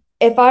 And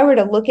if I were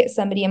to look at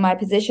somebody in my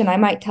position, I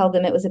might tell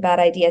them it was a bad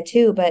idea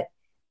too. But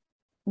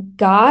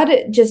God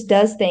just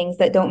does things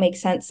that don't make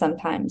sense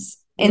sometimes.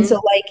 And so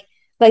Mhm.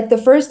 like the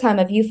first time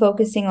of you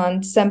focusing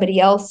on somebody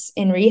else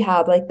in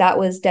rehab, like that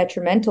was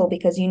detrimental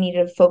because you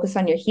needed to focus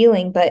on your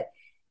healing. But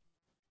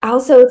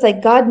also it's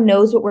like God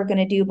knows what we're going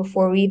to do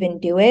before we even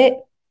do it.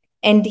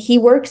 And he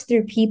works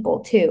through people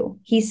too.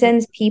 He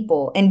sends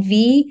people. And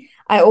V,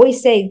 I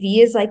always say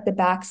V is like the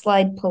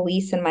backslide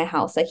police in my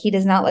house. Like he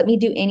does not let me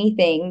do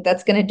anything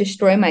that's going to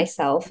destroy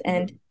myself.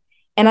 And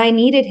I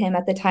needed him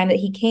at the time that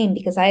he came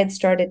because I had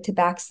started to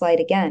backslide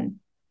again.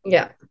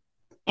 Yeah.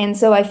 And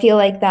so I feel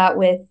like that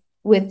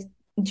with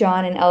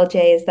John and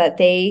LJ is that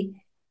they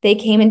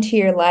came into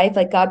your life,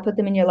 like God put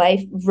them in your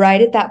life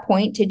right at that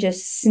point to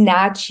just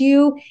snatch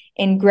you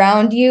and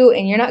ground you,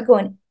 and you're not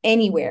going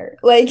anywhere.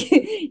 Like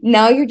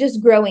now you're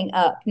just growing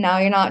up. Now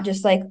you're not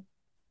just like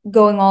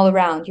going all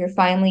around. You're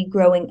finally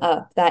growing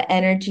up. That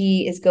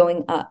energy is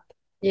going up.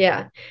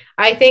 Yeah.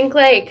 I think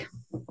like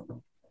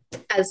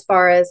as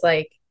far as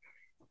like,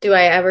 do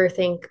I ever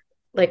think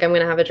like I'm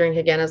gonna have a drink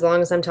again? As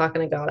long as I'm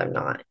talking to God, I'm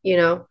not,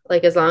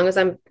 like as long as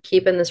I'm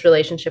keeping this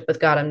relationship with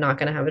God, I'm not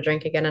gonna have a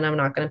drink again and I'm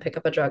not gonna pick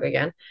up a drug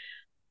again.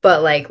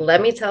 But like,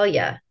 let me tell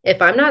you,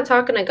 if I'm not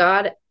talking to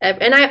God,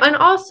 and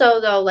also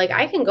though, like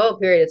I can go a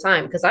period of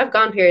time because I've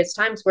gone periods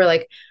of times where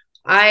like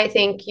I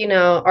think,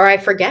 or I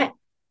forget.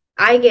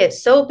 I get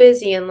so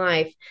busy in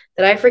life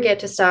that I forget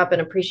to stop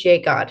and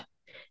appreciate God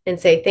and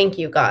say, thank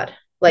you, God,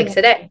 like Yeah.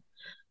 today,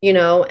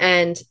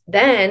 and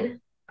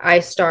then I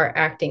start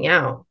acting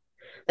out.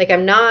 Like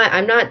I'm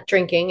not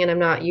drinking and I'm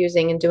not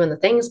using and doing the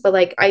things, but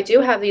like I do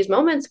have these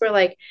moments where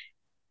like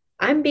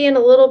I'm being a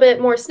little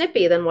bit more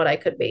snippy than what I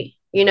could be.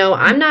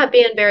 I'm not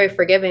being very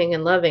forgiving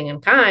and loving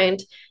and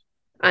kind.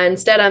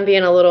 Instead, I'm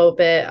being a little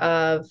bit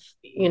of,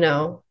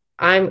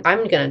 I'm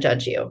gonna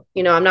judge you.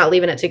 I'm not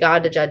leaving it to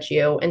God to judge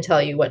you and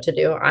tell you what to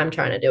do. I'm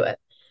trying to do it.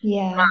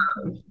 Yeah.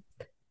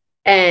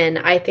 And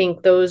I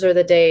think those are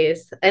the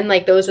days and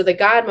like those are the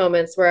God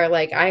moments where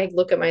like I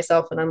look at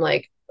myself and I'm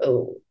like,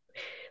 oh,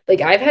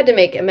 like I've had to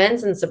make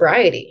amends in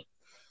sobriety,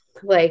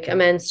 like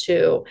amends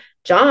to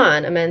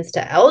John, amends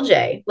to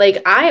LJ.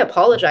 Like I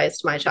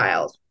apologized to my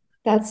child.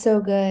 That's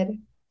so good.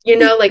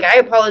 Like I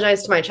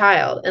apologized to my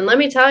child. And let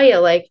me tell you,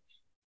 like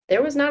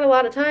there was not a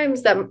lot of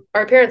times that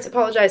our parents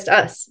apologized to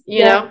us,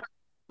 Yeah.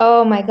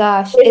 Oh my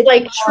gosh. It's It's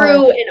like hard.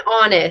 true and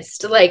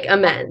honest, like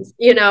amends.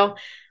 Yeah.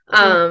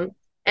 Um,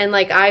 and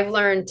like I've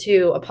learned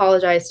to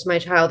apologize to my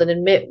child and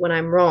admit when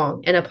I'm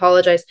wrong and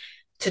apologize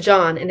to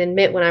John and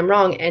admit when I'm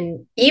wrong.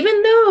 And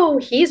even though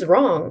he's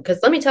wrong, because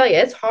let me tell you,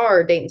 it's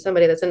hard dating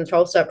somebody that's in the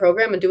 12-step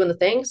program and doing the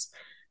things.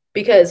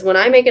 Because when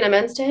I make an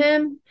amends to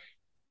him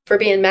for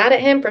being mad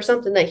at him for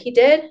something that he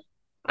did,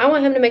 I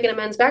want him to make an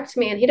amends back to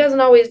me. And he doesn't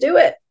always do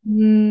it. He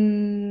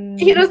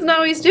Mm, doesn't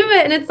always do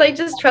it. And it's like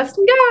just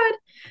trusting God,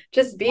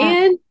 just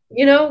yeah.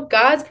 being,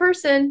 God's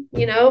person,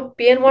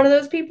 being one of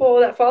those people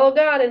that follow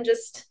God and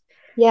just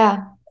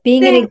Yeah.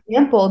 Being an think.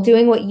 example,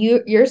 doing what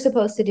you're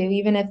supposed to do,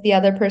 even if the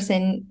other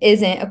person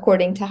isn't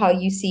according to how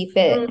you see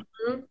fit.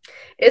 Mhm.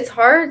 It's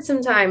hard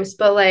sometimes,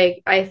 but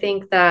like I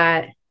think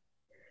that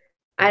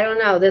I don't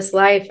know, this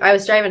life. I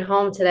was driving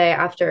home today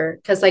after,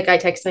 because like I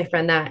texted my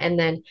friend that, and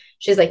then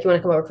she's like, "You want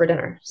to come over for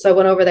dinner?" So I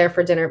went over there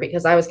for dinner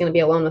because I was going to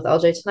be alone with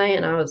LJ tonight,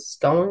 and I was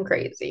going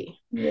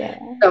crazy. Yeah.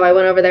 So I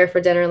went over there for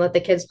dinner and let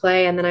the kids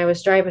play, and then I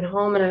was driving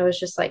home, and I was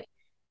just like,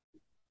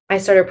 I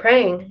started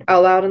praying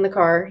out loud in the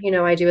car.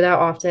 I do that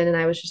often, and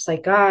I was just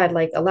like, God,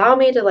 like allow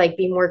me to like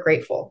be more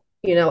grateful.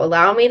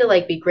 Allow me to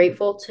like be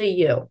grateful to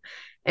you,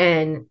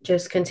 and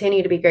just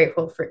continue to be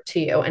grateful to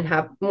you and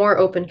have more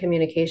open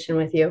communication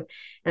with you.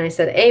 And I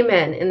said,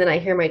 Amen. And then I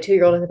hear my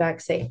 2-year-old in the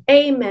back say,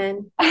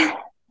 Amen.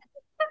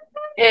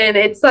 And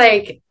it's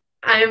like,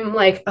 I'm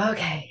like,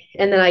 okay.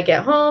 And then I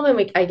get home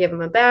and I give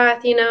him a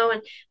bath,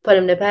 and put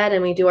him to bed,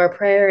 and we do our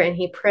prayer, and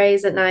he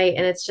prays at night.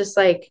 And it's just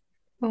like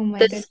Oh my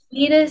the goodness.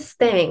 sweetest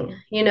thing,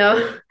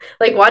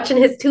 like watching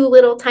his 2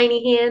 little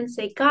tiny hands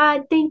say,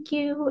 God, thank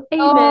you.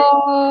 Amen.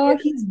 Oh,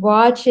 he's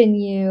watching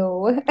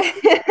you.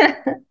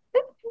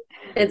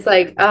 It's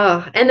like,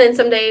 oh, and then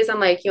some days I'm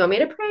like, you want me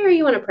to pray or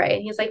you want to pray?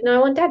 And he's like, no, I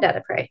want dad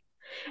to pray.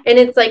 And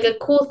it's like a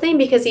cool thing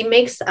because he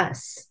makes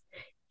us,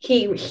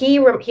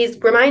 he's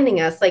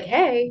reminding us like,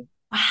 hey.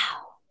 Wow.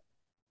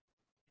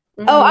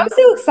 Oh, Mm-hmm, I'm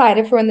so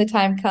excited for when the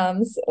time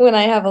comes when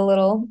I have a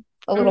little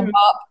mm-hmm.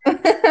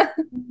 bop.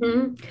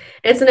 Hmm.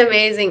 It's an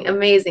amazing,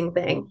 amazing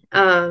thing.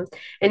 And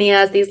he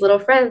has these little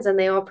friends and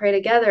they all pray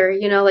together,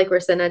 like we're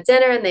sitting at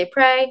dinner and they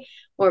pray,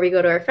 or we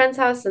go to our friend's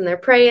house and they're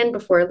praying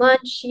before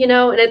lunch,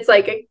 and it's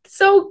like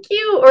so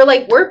cute. Or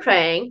like we're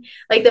praying.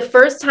 Like the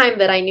first time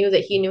that I knew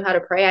that he knew how to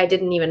pray, I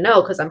didn't even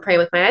know because I'm praying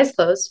with my eyes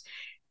closed.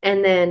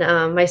 And then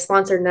my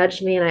sponsor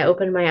nudged me and I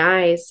opened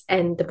my eyes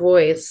and the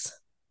boys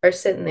are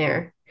sitting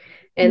there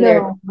and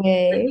they're No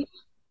way.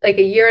 like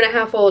a year and a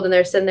half old and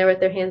they're sitting there with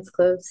their hands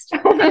closed,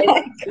 Oh eyes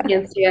my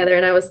hands together.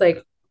 And I was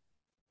like,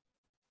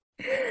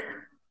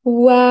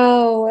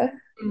 Wow.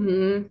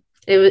 mm-hmm.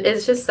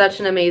 It's just such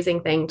an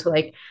amazing thing to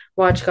like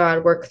watch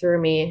God work through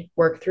me,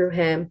 work through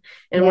him,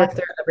 and Yeah. work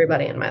through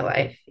everybody in my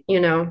life.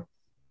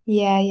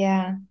 Yeah,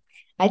 yeah.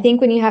 I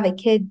think when you have a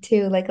kid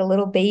too, like a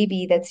little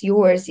baby that's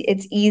yours,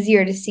 it's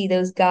easier to see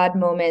those God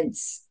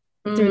moments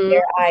through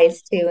their Hmm.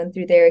 eyes too and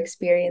through their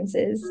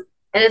experiences.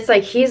 And it's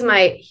like he's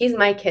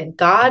my kid.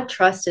 God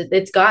trusted,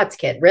 it's God's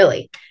kid,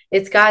 really.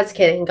 It's God's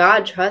kid, and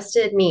God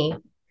trusted me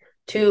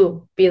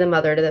to be the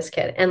mother to this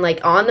kid. And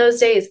like on those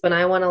days when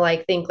I want to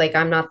like think like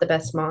I'm not the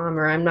best mom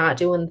or I'm not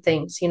doing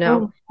things.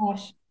 Oh my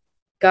gosh.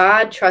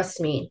 God trusts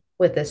me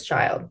with this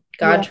child.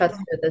 God Yeah. trusts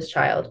me with this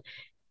child.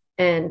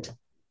 And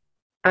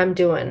I'm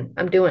doing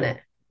it.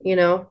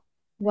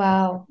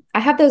 Wow. I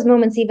have those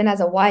moments even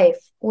as a wife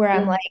where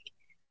I'm Mm-hmm. like,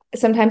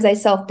 sometimes I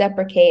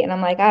self-deprecate and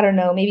I'm like, I don't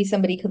know, maybe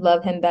somebody could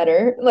love him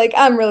better. Like,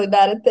 I'm really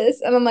bad at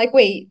this. And I'm like,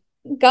 wait,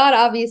 God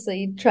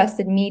obviously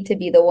trusted me to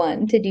be the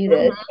one to do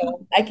this.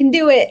 So I can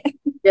do it.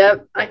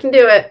 Yep, I can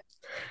do it.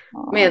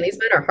 Man, Aw. these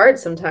men are hard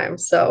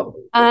sometimes. So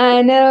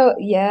I know.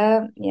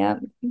 Yeah, yeah,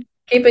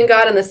 keeping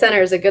God in the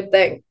center is a good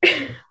thing.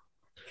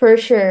 for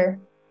sure.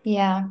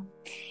 Yeah.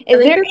 I Is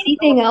think there that's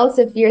anything else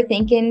if you're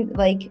thinking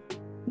like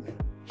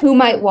who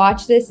might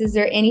watch this? Is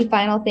there any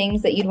final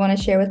things that you'd want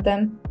to share with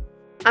them?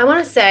 I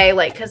want to say,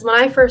 like, because when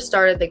I first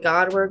started, the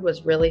God word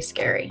was really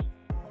scary.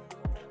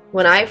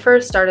 When I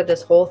first started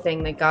this whole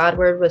thing, the God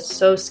word was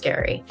so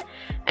scary.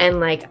 And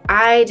like,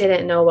 I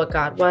didn't know what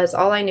God was.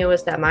 All I knew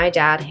was that my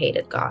dad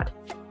hated God.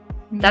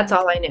 That's Mm.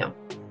 all I knew.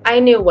 I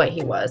knew what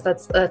he was.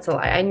 That's a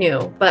lie. I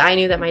knew, but I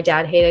knew that my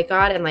dad hated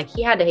God, and like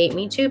he had to hate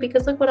me too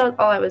because look what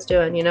all I was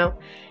doing.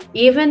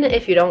 Even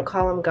if you don't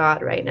call him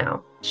God right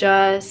now,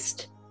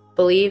 just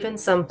believe in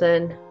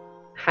something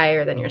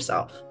higher than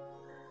yourself,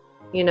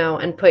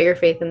 and put your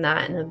faith in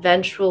that, and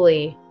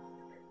eventually,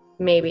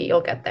 maybe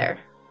you'll get there.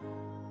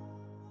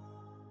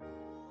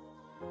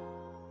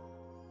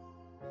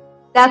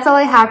 That's all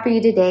I have for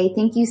you today.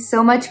 Thank you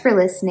so much for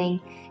listening.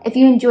 If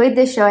you enjoyed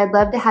this show, I'd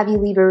love to have you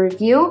leave a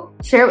review,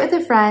 share it with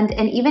a friend,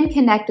 and even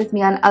connect with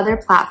me on other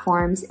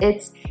platforms.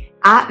 It's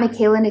at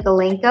Michaela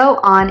Nikolenko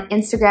on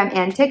Instagram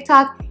and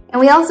TikTok, and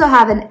we also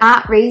have an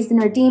at Raised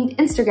and Redeemed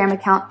Instagram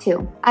account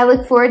too. I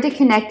look forward to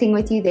connecting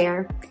with you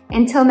there.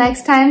 Until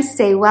next time,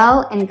 stay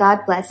well and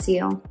God bless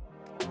you.